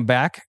can bring them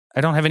back.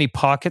 I don't have any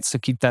pockets, so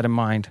keep that in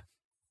mind.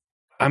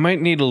 I might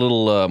need a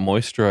little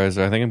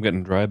moisturizer. I think I'm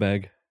getting dry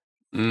bag.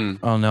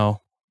 Oh no!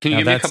 Can you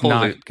give me a that's couple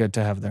not of good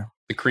to have there.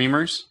 the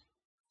creamers?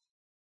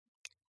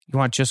 You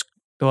want just?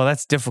 Well,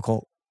 that's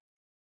difficult.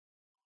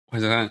 What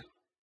is that?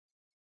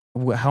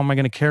 How am I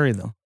going to carry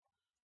them?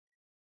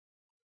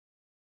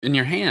 In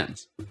your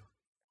hands.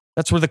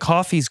 That's where the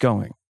coffee's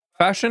going.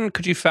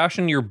 Could you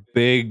fashion your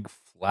big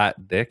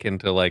flat dick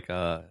into like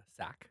a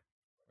sack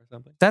or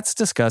something? That's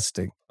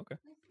disgusting. Okay.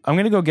 I'm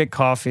going to go get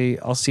coffee.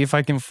 I'll see if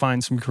I can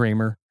find some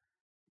creamer.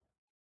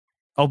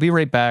 I'll be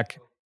right back.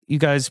 You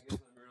guys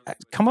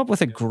come up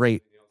with a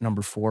great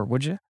number 4,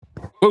 would you?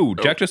 Oh,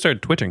 Jack just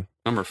started twitching.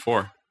 Number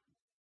 4.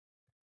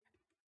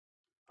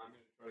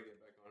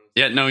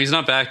 Yeah, no, he's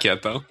not back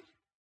yet, though.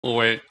 We'll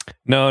wait.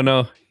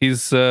 No,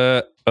 he's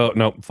oh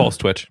no, false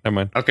twitch. Never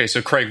mind. Okay,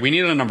 so Craig, we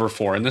need a number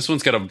 4, and this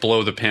one's got to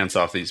blow the pants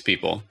off these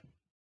people.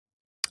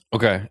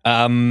 Okay.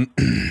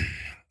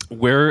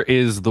 Where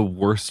is the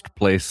worst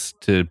place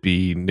to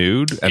be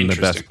nude and the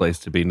best place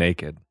to be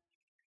naked?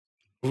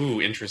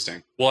 Ooh,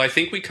 interesting. Well, I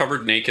think we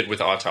covered naked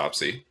with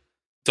autopsy.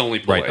 It's only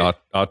play. Right,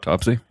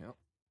 autopsy.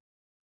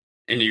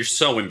 And you're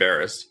so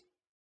embarrassed.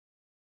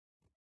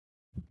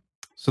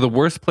 So the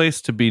worst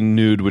place to be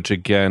nude, which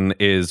again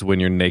is when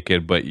you're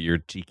naked but you're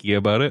cheeky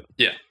about it.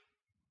 Yeah.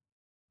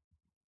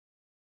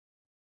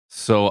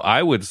 So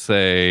I would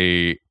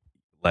say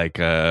like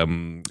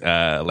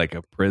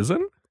a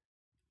prison.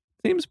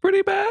 Seems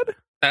pretty bad.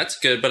 That's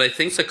good, but I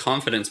think the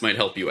confidence might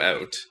help you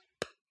out.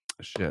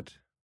 Shit.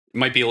 It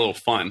might be a little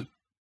fun.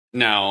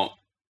 Now,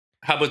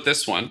 how about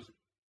this one?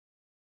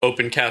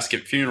 Open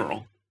casket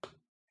funeral.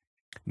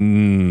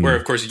 Where,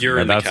 of course, you're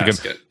in the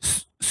casket.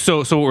 So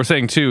what we're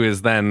saying too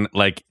is then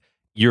like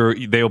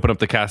they open up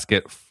the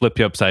casket, flip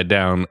you upside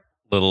down,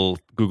 little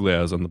googly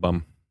eyes on the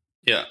bum.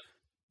 Yeah.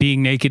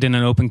 Being naked in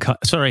an open... Connor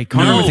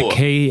with a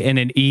K and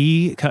an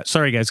E.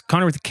 Sorry, guys.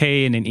 Connor with a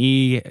K and an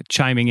E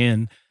chiming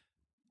in.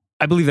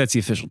 I believe that's the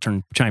official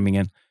term, chiming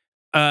in.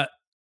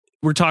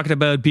 We're talking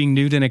about being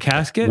nude in a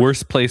casket.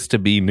 Worst place to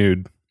be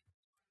nude.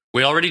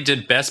 We already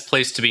did best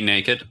place to be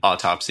naked,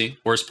 autopsy.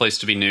 Worst place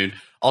to be nude.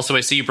 Also,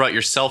 I see you brought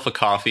yourself a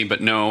coffee,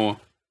 but no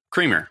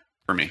creamer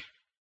for me.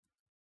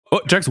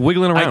 Oh, Jack's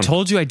wiggling around. I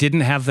told you I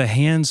didn't have the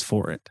hands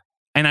for it.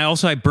 And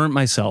I burnt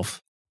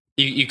myself.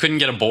 You couldn't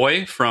get a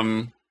boy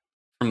from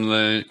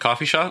the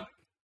coffee shop?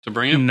 to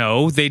bring him?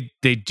 No, they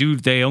do.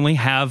 They only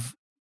have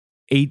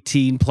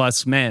 18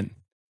 plus men.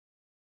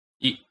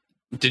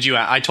 Did you?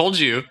 I told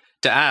you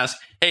to ask.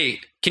 Hey,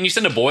 can you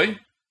send a boy?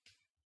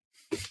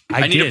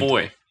 I need a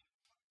boy.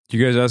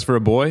 You guys ask for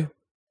a boy?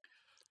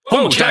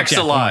 Oh, Jack's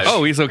alive.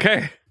 Oh, he's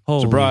okay.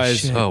 Holy Surprise.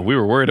 shit. Oh, we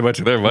were worried about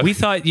you there, bud. We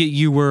thought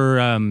you were.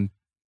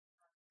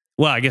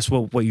 Well, I guess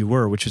what you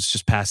were, which was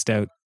just passed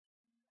out.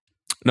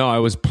 No, I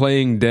was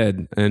playing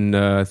Dead, and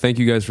thank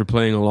you guys for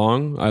playing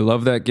along. I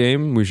love that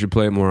game. We should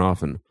play it more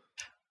often.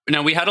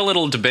 Now, we had a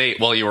little debate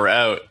while you were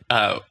out.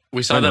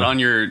 We saw that on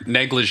your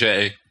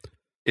negligee.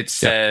 It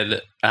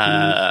said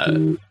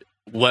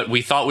what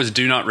we thought was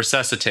do not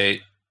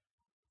resuscitate.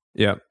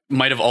 Yeah.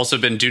 Might have also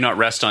been do not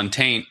rest on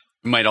taint.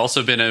 Might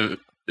also been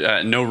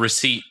a no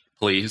receipt,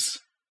 please.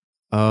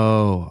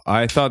 Oh,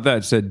 I thought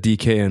that said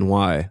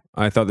DKNY.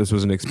 I thought this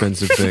was an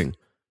expensive thing.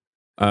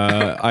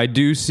 I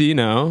do see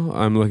now,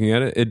 I'm looking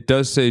at it. It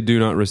does say do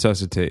not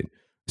resuscitate.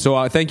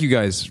 So thank you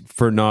guys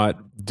for not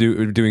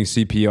doing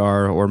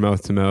CPR or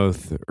mouth to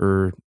mouth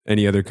or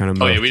any other kind of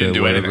mouth we didn't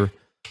do anything.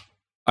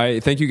 I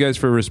thank you guys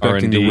for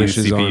respecting R&D, the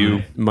wishes CPU.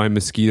 on my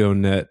mosquito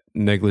net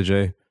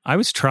negligee. I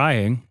was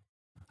trying.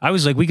 I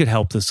was like, we could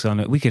help this on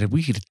it. We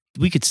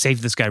could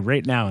save this guy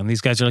right now. And these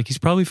guys are like, he's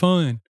probably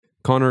fine.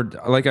 Connor,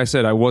 like I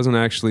said, I wasn't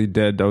actually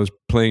dead. I was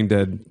playing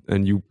dead,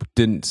 and you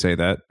didn't say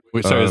that.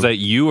 Wait, sorry, is that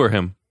you or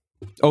him?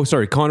 Oh,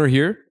 sorry, Connor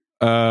here.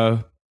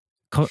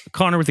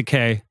 Connor with a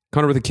K.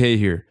 Connor with a K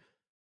here.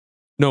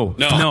 No,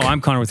 No, No, I'm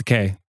Connor with a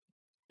K.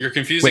 you're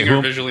confusing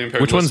your visually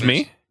impaired. Which one's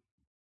listeners. me?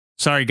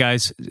 Sorry,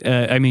 guys.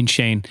 I mean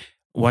Shane.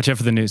 Watch out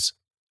for the news.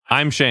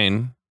 I'm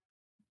Shane.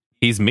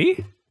 He's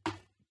me?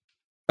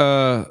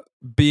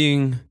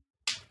 being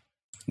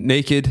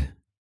naked.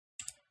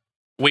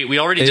 Wait, we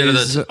already did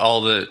this.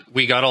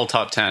 We got all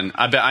top 10.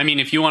 I mean,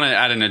 if you want to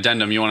add an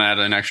addendum, you want to add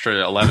an extra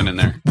 11 in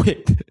there.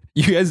 Wait,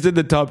 you guys did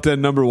the top 10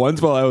 number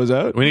ones while I was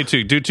out? We need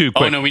to do two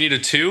quick. Oh no, we need a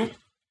 2.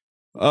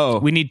 Oh,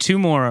 We need 2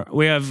 more.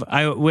 We have.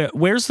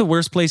 Where's the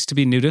worst place to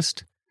be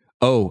nudist?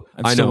 I'm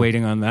I'm still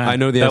waiting on that. I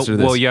know the answer to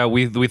this. Well, yeah,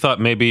 we thought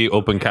maybe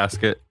open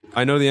casket.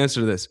 I know the answer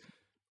to this.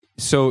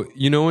 So,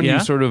 you know when you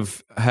sort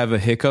of have a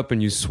hiccup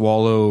and you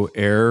swallow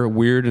air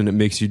weird and it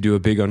makes you do a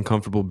big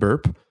uncomfortable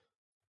burp?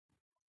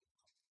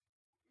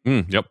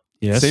 Yep.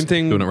 Yes. Same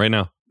thing. Doing it right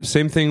now.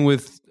 Same thing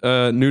with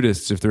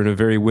nudists if they're in a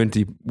very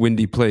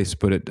windy place,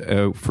 but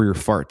for your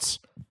farts.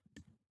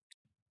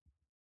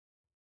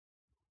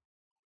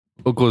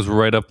 It goes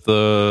right up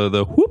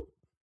the whoop.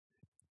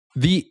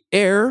 The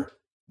air,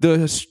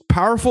 the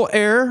powerful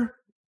air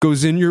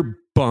goes in your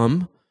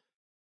bum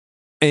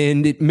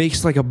and it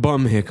makes like a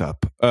bum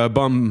hiccup, a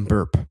bum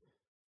burp.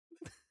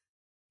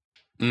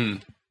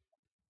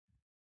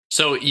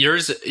 So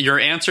your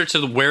answer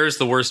to where's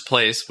the worst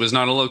place was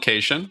not a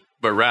location,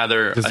 but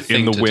rather a Just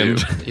thing in the to wind.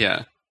 do.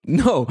 Yeah.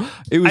 No,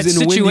 it was That's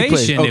in a windy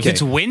place. situation. Okay. If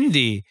it's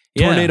windy,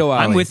 Tornado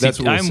I'm alley. with That's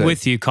you. what we'll I'm say.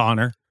 with you,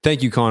 Connor.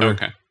 Thank you, Connor.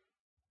 Okay.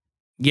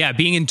 Yeah,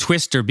 being in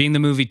Twister, being the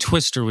movie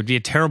Twister, would be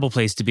a terrible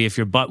place to be if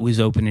your butt was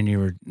open and you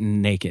were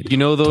naked. You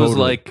know those Totally.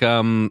 like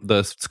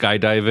the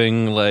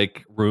skydiving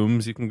like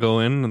rooms you can go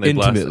in and they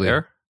blast Intimately.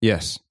 air?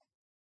 Yes.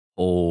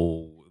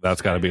 Oh,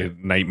 that's got to be a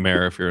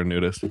nightmare if you're a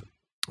nudist.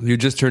 You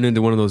just turned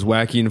into one of those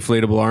wacky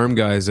inflatable arm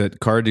guys at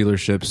car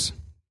dealerships.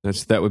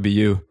 That would be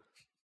you.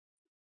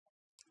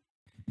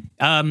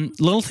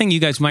 Little thing you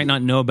guys might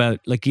not know about,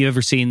 like you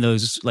ever seen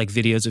those like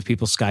videos of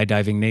people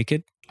skydiving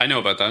naked? I know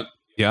about that.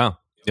 Yeah.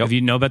 Yep. Have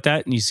you know about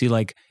that? And you see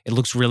like it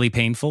looks really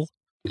painful.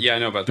 Yeah, I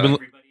know about You've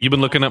that.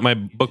 been looking at my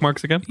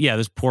bookmarks again? Yeah,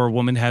 this poor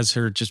woman has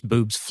her just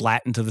boobs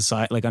flattened to the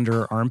side, like under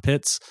her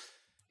armpits,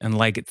 and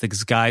like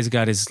this guy's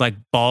got his like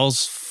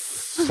balls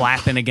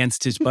flapping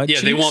against his butt.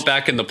 Yeah, they cheeks. want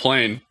back in the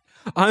plane.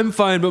 I'm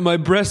fine, but my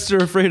breasts are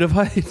afraid of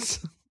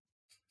heights.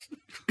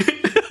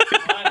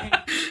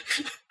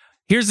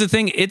 Here's the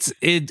thing: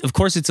 of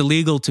course it's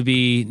illegal to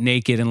be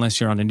naked unless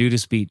you're on a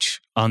nudist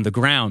beach on the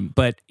ground.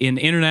 But in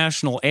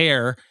international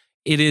air,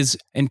 it is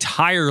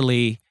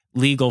entirely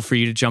legal for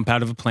you to jump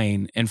out of a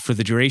plane and for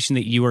the duration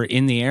that you are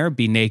in the air,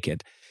 be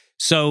naked.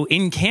 So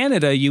in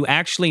Canada, you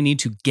actually need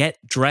to get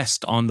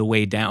dressed on the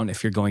way down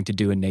if you're going to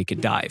do a naked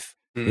dive.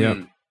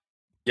 Yep.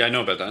 Yeah, I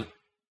know about that.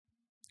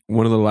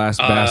 One of the last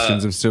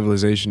bastions of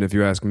civilization, if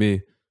you ask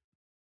me.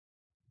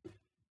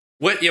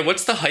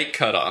 What's the height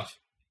cutoff?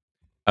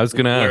 I was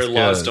going to Where ask,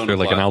 laws is don't there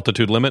like an apply.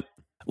 altitude limit?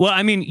 Well,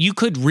 I mean, you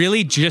could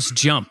really just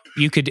jump.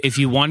 You could, if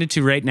you wanted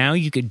to right now,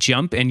 you could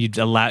jump and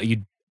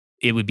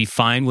it would be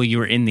fine while you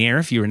were in the air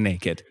if you were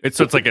naked. It's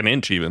like an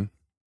inch even,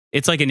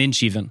 It's like an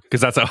inch even. because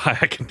that's how high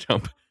I can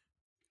jump.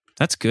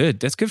 That's good.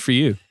 That's good for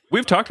you.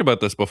 We've talked about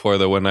this before,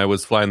 though, when I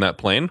was flying that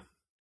plane.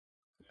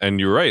 And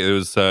you're right. It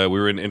was we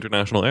were in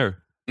international air.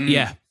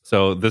 Yeah.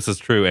 So this is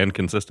true and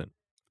consistent.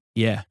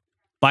 Yeah.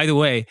 By the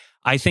way,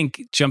 I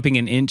think jumping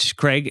an inch,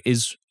 Craig,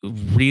 is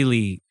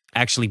really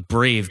actually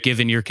brave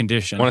given your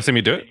condition. Want to see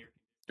me do it?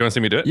 You want to see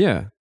me do it?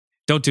 Yeah.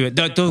 Don't do it.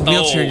 Don't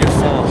wheelchair your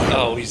fall.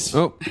 Oh, he's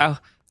Oh, Ow,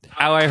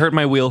 I hurt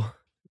my wheel.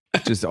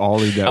 just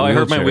ollie that. Ow, I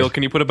hurt my wheelchair. wheel.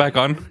 Can you put it back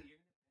on?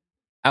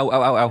 Ow,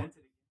 ow, ow, ow.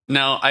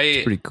 now.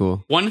 Pretty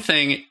cool. One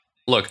thing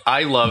Look,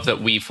 I love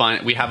that we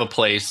have a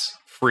place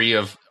free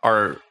of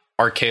our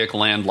archaic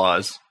land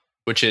laws,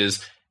 which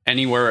is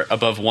anywhere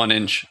above 1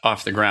 inch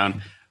off the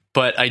ground.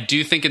 But I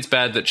do think it's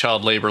bad that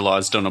child labor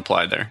laws don't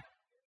apply there.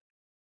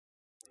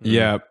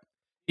 Yeah.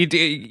 You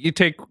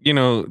take,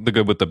 the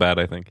good with the bad,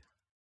 I think.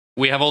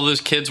 We have all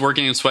those kids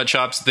working in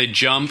sweatshops. They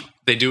jump,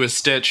 they do a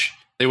stitch.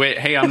 They wait,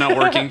 hey, I'm not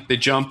working. They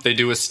jump, they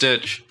do a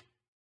stitch.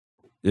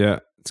 Yeah.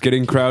 It's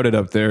getting crowded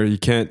up there. You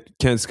can't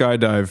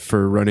skydive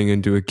for running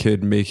into a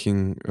kid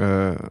making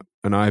an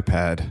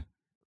iPad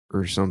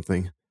or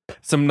something.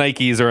 Some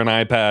Nikes or an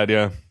iPad,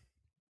 yeah.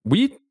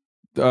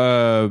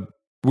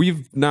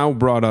 We've now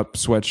brought up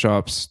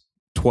sweatshops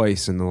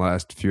twice in the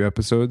last few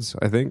episodes,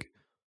 I think.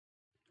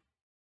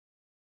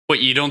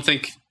 Wait, you don't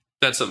think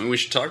that's something we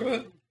should talk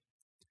about?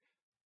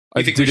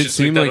 Did it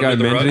seem like I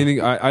meant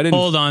anything? I didn't.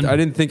 Hold on. I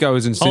didn't think I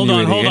was insinuating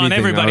anything. Hold on,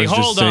 everybody.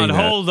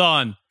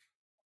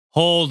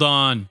 Hold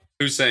on.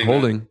 Who's saying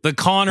Holding. that? The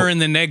Connor in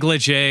the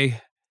negligee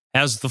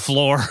has the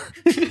floor.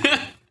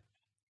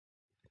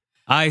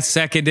 I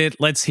second it.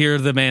 Let's hear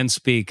the man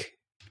speak.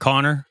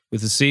 Connor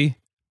with a C.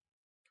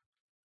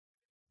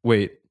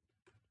 Wait,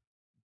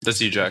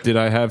 That's you, Jack. did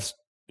I have?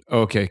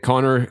 Okay,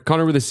 Connor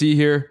with a C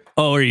here.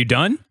 Oh, are you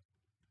done?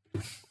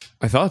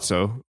 I thought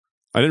so.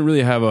 I didn't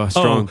really have a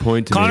strong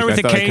point to Connor make.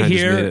 with I a thought I K kinda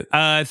just made here.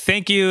 it.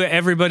 Thank you,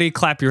 everybody.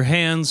 Clap your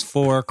hands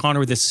for Connor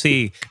with a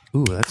C.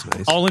 Ooh, that's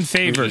nice. All in You're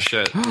favor. the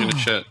shit. You're the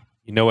shit.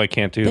 You know I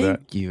can't do that.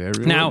 Thank you,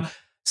 everyone. Now,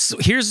 so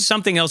here's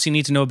something else you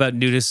need to know about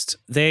nudists.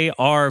 They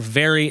are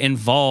very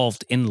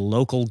involved in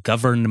local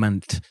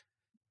government.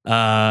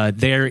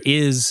 There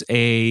is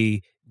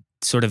a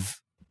sort of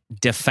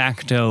de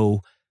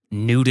facto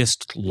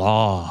nudist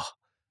law.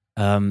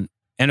 And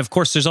of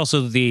course, there's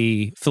also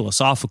the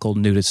philosophical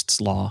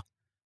nudists law,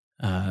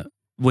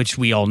 which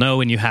we all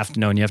know and you have to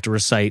know and you have to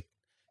recite.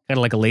 Kind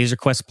of like a Laser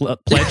Quest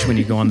pledge when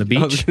you go on the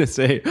I was beach. gonna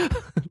say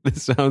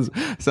this sounds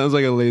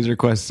like a Laser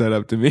Quest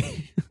setup to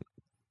me.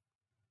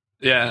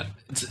 Yeah,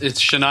 it's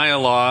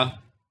Shania Law.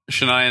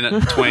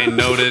 Shania Twain,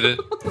 noted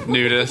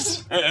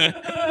nudist.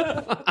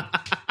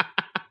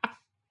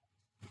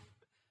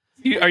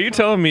 Are you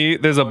telling me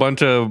there's a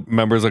bunch of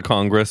members of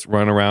Congress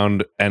run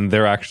around and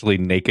they're actually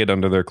naked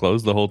under their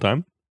clothes the whole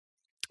time?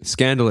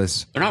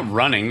 Scandalous. They're not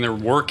running, they're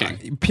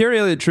working. Pierre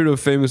Elliott Trudeau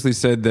famously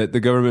said that the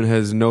government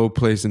has no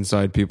place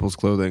inside people's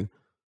clothing.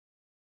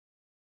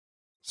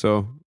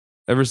 So,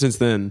 ever since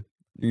then,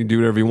 you can do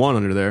whatever you want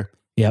under there.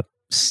 Yep.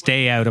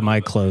 Stay out of my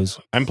clothes.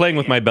 I'm playing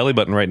with my belly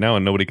button right now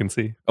and nobody can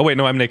see. Oh, wait,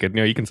 no, I'm naked.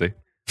 No, you can see.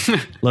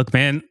 Look,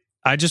 man,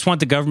 I just want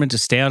the government to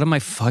stay out of my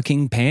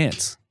fucking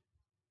pants.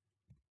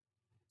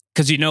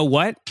 Because you know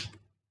what?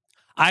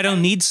 I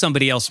don't need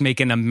somebody else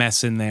making a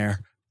mess in there.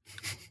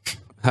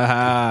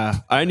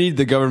 I need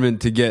the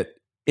government to get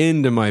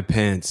into my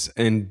pants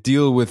and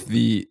deal with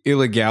the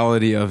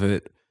illegality of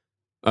it.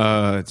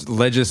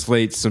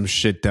 Legislate some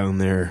shit down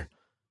there.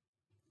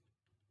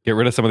 Get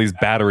rid of some of these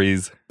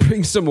batteries.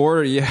 Bring some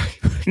order, yeah.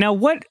 Now,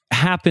 what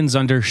happens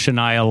under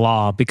Shania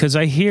law? Because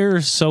I hear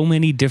so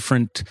many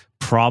different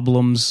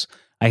problems.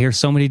 I hear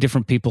so many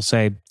different people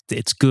say,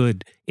 it's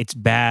good, it's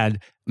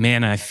bad.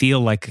 Man, I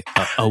feel like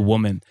a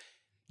woman.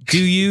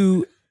 Do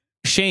you,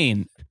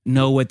 Shane,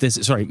 know what this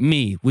is? Sorry,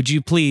 me. Would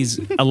you please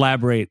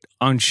elaborate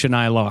on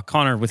Shania law?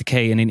 Connor with a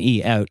K and an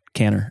E out,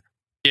 Canner.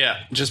 Yeah,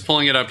 just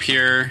pulling it up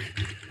here.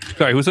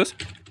 Sorry, who's this?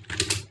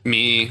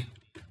 Me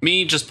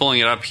just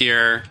pulling it up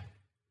here.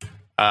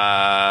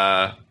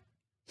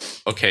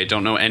 Okay,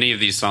 don't know any of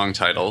these song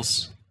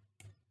titles.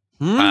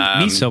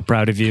 Me so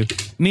proud of you.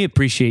 Me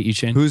appreciate you,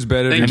 Shane. Who's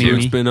better Thank than you.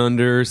 Bruce Been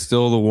Under?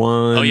 Still the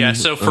one. Oh yeah,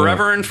 so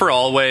Forever and For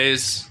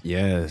Always.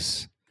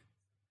 Yes.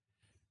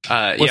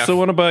 What's the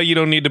one about you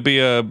don't need to be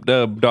a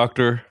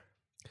doctor?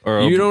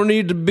 Or You don't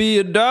need to be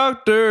a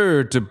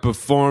doctor to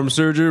perform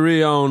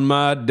surgery on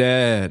my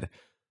dad.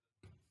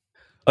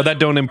 Oh, that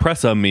don't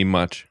impress on me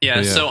much.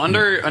 Yeah, so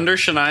under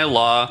Shania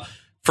law,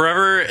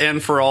 Forever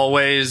and For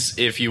Always,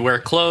 if you wear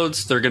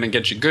clothes, they're going to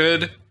get you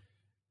good.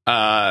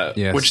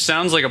 Yes. Which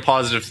sounds like a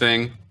positive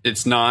thing.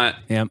 It's not.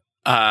 Yep.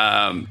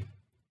 Um,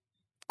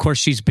 Of course,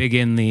 she's big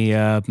in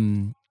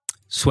the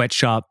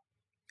sweatshop,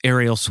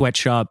 aerial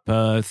sweatshop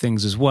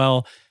things as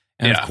well.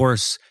 And Yeah. of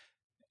course,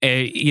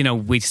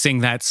 we sing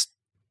that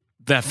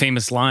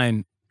famous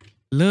line,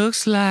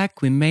 looks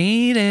like we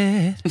made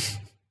it.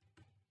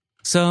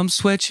 Some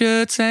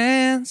sweatshirts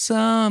and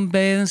some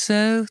bathing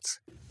suits.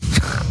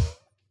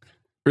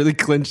 Really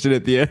clinched it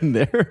at the end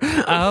there.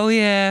 Oh,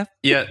 yeah.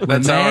 yeah,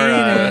 that's made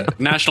our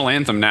national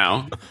anthem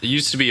now. It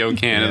used to be Yo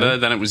Canada,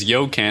 then it was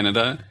Yo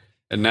Canada,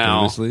 and now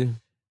Honestly.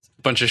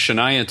 a bunch of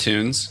Shania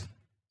tunes.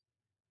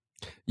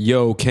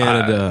 Yo,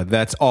 Canada,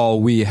 that's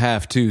all we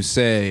have to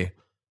say.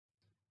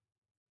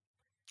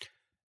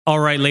 All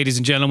right, ladies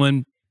and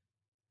gentlemen,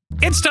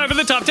 it's time for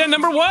the top 10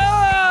 number 1.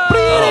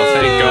 Oh,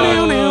 thank God.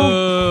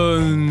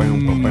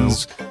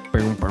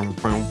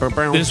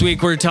 This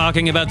week we're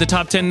talking about the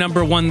top 10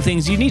 number 1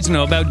 things you need to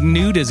know about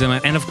nudism.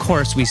 And of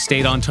course, we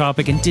stayed on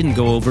topic and didn't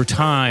go over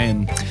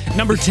time.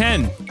 Number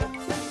 10,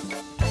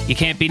 you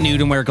can't be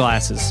nude and wear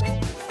glasses.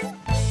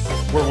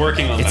 We're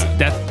working on It's that.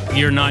 that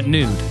you're not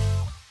nude.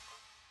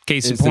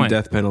 Case in Instant point.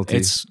 death penalty.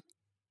 It's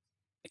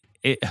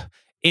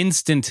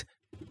instant,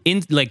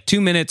 like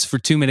 2 minutes for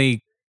too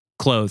many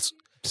clothes.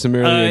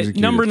 Summarily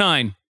executed. Number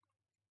 9.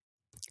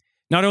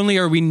 Not only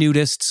are we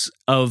nudists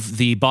of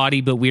the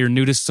body, but we are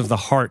nudists of the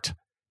heart.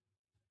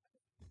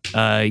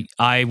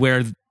 I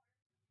wear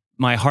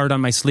my heart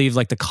on my sleeve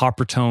like the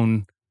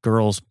Coppertone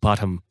girl's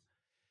bottom.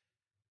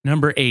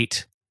 Number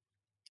 8.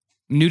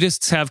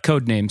 Nudists have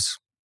code names.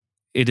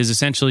 It is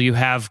essential you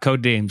have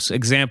code names.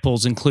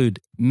 Examples include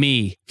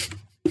me,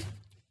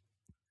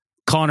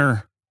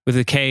 Connor with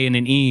a K and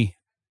an E,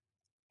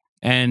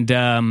 and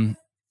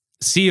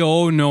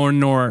CO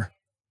Nor.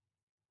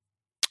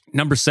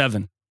 Number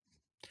 7.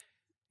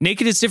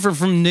 Naked is different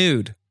from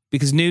nude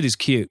because nude is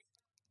cute.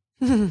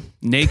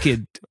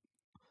 Naked.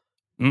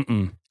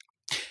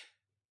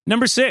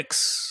 Number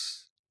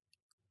 6.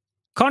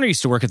 Connor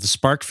used to work at the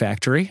Spark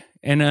Factory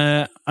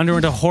and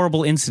underwent a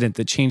horrible incident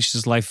that changed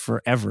his life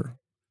forever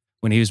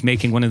when he was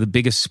making one of the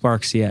biggest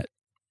sparks yet.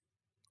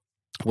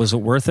 Was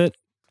it worth it?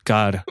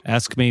 God,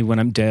 ask me when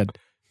I'm dead.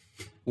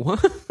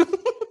 What?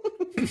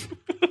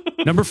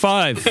 Number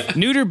 5.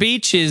 Neuter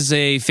Beach is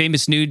a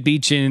famous nude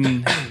beach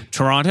in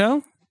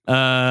Toronto.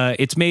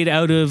 It's made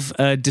out of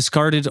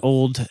discarded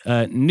old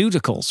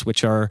nudicles,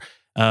 which are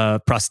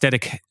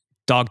prosthetic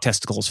dog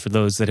testicles for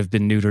those that have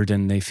been neutered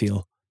and they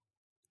feel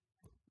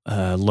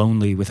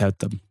lonely without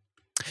them.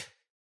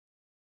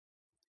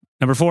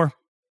 Number 4.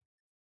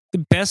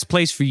 The best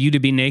place for you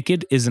to be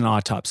naked is an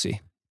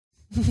autopsy.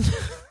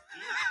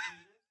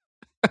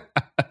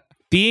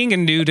 Being a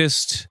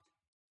nudist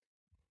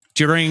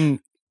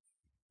during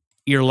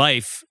your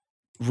life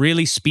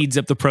really speeds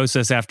up the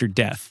process after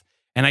death.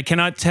 And I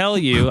cannot tell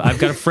you, I've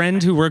got a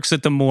friend who works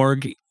at the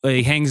morgue.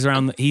 He hangs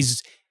around.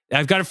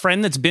 I've got a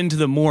friend that's been to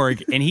the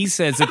morgue, and he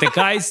says that the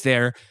guys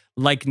there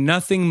like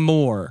nothing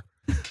more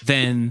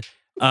than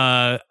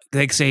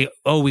they say,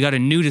 "Oh, we got a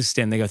nudist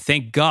in." They go,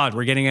 "Thank God,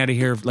 we're getting out of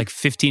here like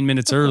 15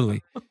 minutes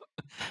early."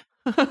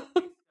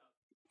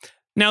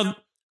 Now,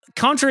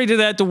 contrary to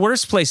that, the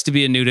worst place to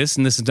be a nudist,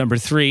 and this is number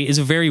 3, is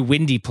a very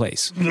windy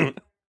place.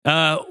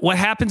 What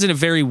happens in a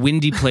very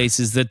windy place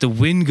is that the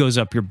wind goes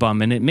up your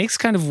bum, and it makes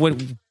kind of what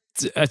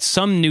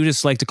some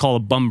nudists like to call a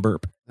bum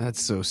burp. That's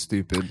so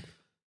stupid.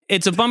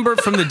 It's a bum burp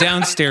from the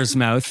downstairs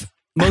mouth.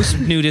 Most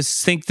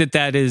nudists think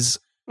that is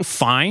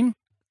fine.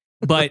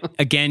 But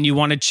again, you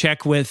want to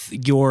check with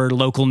your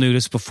local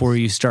nudist before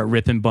you start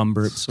ripping bum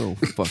burps. So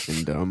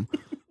fucking dumb.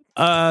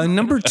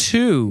 Number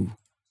 2,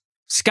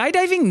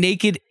 skydiving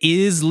naked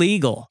is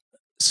legal.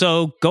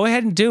 So go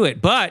ahead and do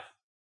it. But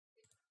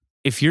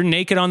if you're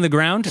naked on the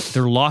ground,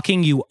 they're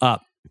locking you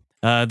up.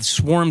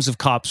 Swarms of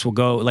cops will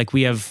go, like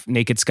we have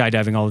naked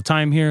skydiving all the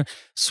time here.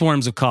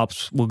 Swarms of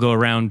cops will go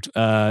around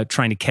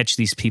trying to catch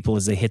these people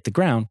as they hit the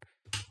ground.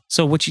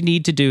 So what you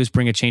need to do is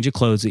bring a change of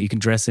clothes that you can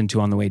dress into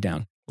on the way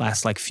down.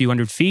 Last like a few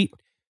hundred feet.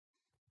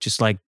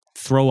 Just like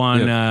throw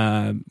on,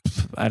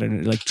 I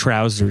don't know, like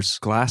trousers.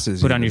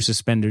 Glasses. Put on even. your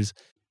suspenders.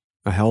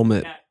 A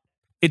helmet.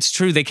 It's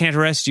true. They can't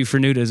arrest you for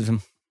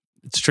nudism.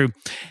 It's true.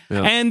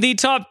 Yeah. And the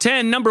top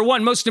 10, number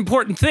 1 most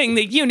important thing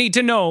that you need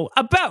to know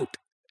about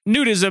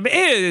nudism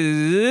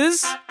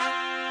is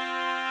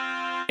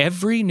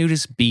every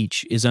nudist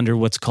beach is under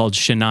what's called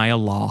Sharia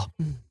law.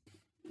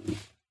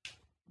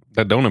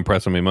 That don't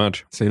impress me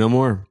much. Say no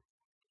more.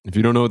 If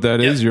you don't know what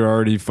that is, you're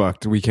already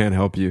fucked. We can't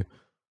help you.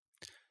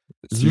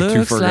 You're too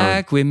Looks far gone.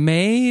 like we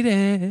made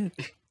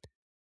it.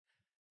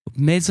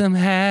 Made some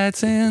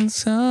hats and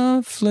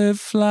some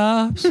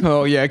flip-flops.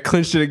 Oh yeah, I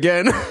clinched it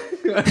again.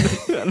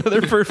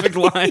 Another perfect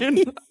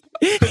line.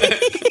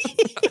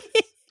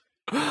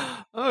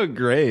 Oh,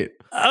 great.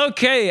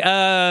 Okay.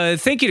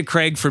 Thank you to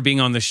Craig for being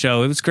on the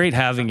show. It was great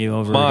having you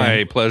over My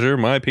again. pleasure,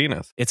 my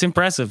penis. It's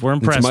impressive. We're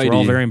impressed. We're all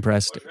mighty. very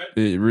impressed.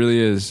 It really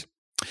is.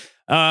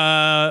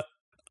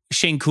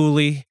 Shane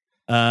Cooley.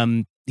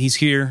 He's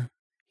here.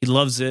 He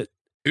loves it.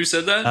 Who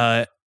said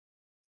that?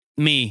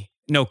 Me.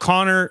 No,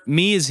 Connor.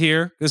 Me is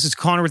here. This is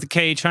Connor with a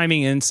K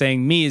chiming in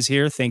saying me is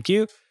here. Thank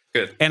you.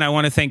 Good. And I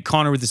want to thank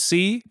Connor with a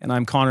C, and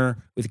I'm Connor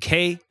with a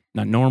K.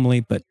 Not normally,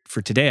 but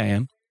for today I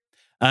am.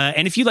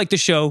 And if you like the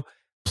show,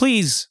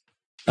 please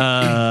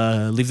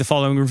leave the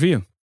following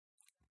review.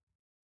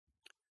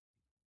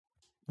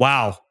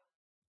 Wow.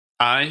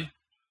 I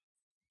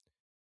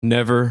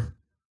Never.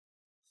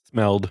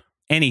 Smelled.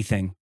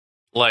 Anything.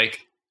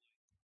 like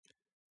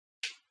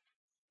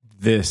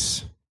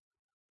This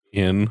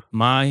In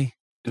My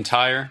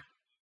entire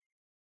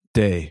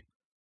day.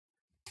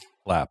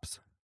 laps.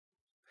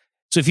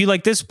 So if you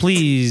like this,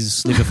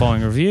 please leave the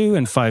following review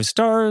and 5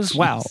 stars.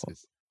 Wow.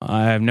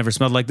 I've never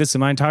smelled like this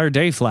in my entire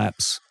day,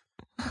 Flaps.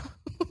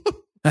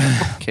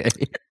 Okay.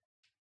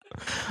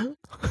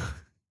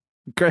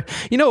 Great.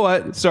 You know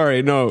what?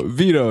 Sorry, no,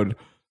 vetoed.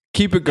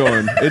 Keep it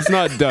going. It's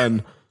not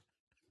done.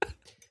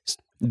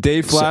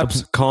 Day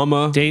flaps,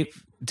 comma.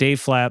 Day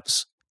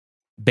Flaps,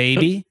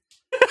 baby.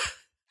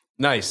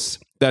 Nice.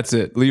 That's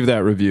it. Leave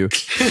that review.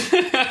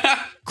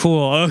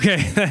 Cool. Okay.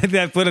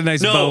 That put a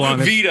nice bow no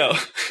on it. veto.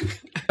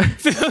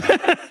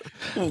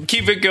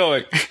 Keep it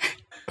going.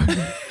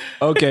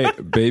 Okay,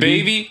 baby.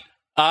 Baby,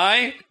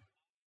 I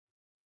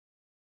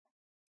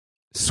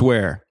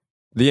Swear.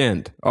 The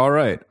end. All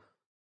right.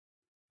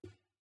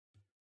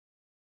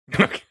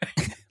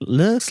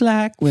 Looks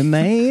like we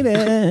made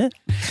it.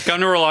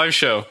 come to our live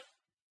show.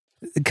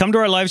 Come to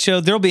our live show.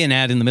 There'll be an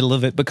ad in the middle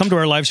of it, but come to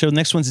our live show. The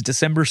next one's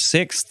December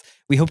 6th.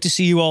 We hope to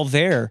see you all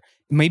there.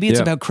 Maybe it's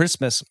about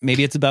Christmas.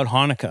 Maybe it's about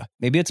Hanukkah.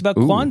 Maybe it's about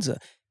Kwanzaa.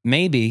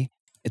 Maybe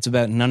it's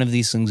about none of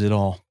these things at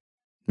all.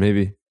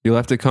 Maybe. You'll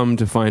have to come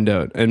to find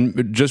out.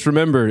 And just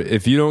remember,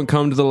 if you don't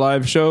come to the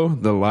live show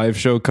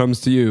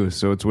comes to you.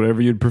 So it's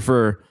whatever you'd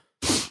prefer.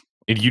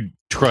 And you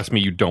trust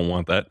me, you don't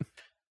want that.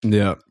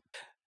 Yeah.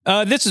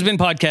 This has been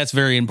Podcast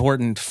Very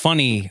Important.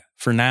 Funny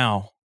for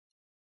now.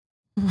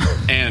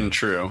 And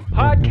true.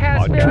 Where's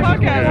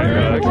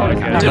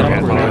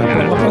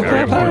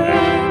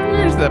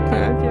the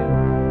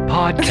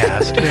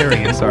Podcast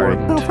Very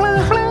Important.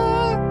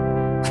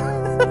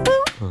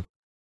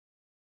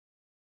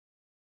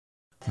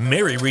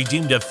 Mary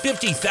redeemed a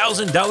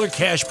 $50,000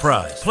 cash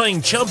prize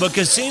playing Chumba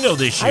Casino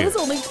this year. I was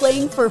only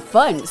playing for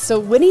fun, so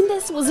winning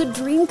this was a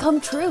dream come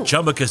true.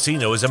 Chumba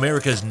Casino is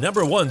America's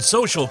 #1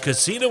 social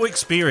casino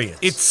experience.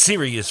 It's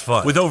serious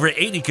fun. With over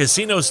 80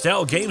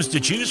 casino-style games to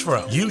choose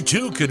from, you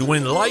too could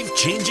win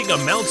life-changing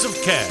amounts of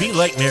cash. Be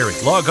like Mary.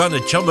 Log on to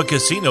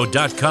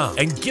ChumbaCasino.com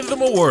and give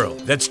them a whirl.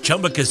 That's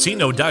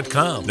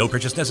ChumbaCasino.com. No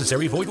purchase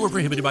necessary. Void or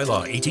prohibited by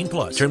law.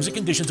 18+. Terms and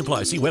conditions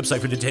apply. See website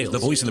for details. The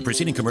voice in the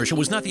preceding commercial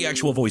was not the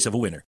actual voice of a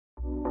winner.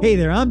 Hey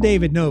there, I'm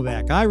David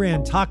Novak. I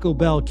ran Taco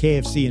Bell,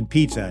 KFC, and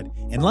Pizza Hut.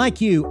 And like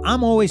you,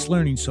 I'm always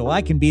learning so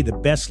I can be the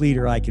best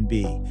leader I can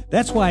be.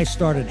 That's why I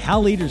started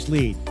How Leaders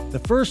Lead, the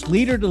first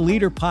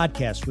leader-to-leader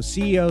podcast with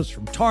CEOs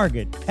from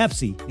Target,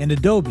 Pepsi, and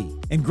Adobe,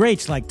 and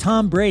greats like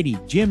Tom Brady,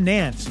 Jim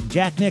Nantz, and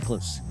Jack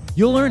Nicklaus.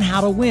 You'll learn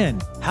how to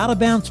win, how to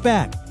bounce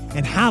back,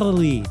 and how to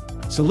lead.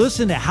 So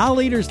listen to How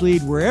Leaders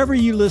Lead wherever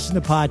you listen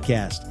to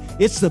podcasts.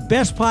 It's the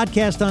best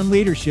podcast on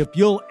leadership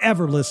you'll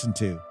ever listen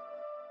to.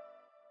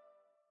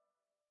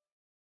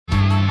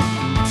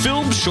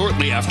 Filmed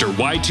shortly after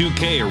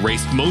Y2K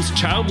erased most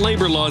child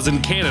labor laws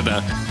in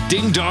Canada,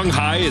 Ding Dong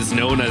High is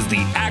known as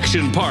the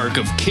action park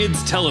of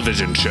kids'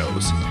 television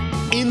shows.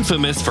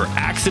 Infamous for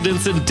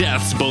accidents and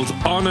deaths both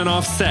on and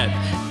off set,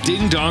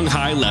 Ding Dong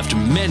High left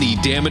many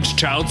damaged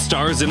child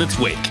stars in its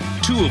wake,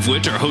 2 of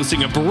which are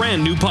hosting a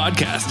brand new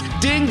podcast,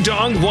 Ding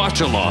Dong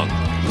Watch Along.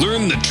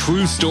 Learn the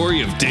true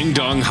story of Ding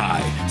Dong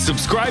High.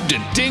 Subscribe to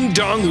Ding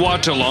Dong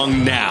Watch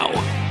Along now.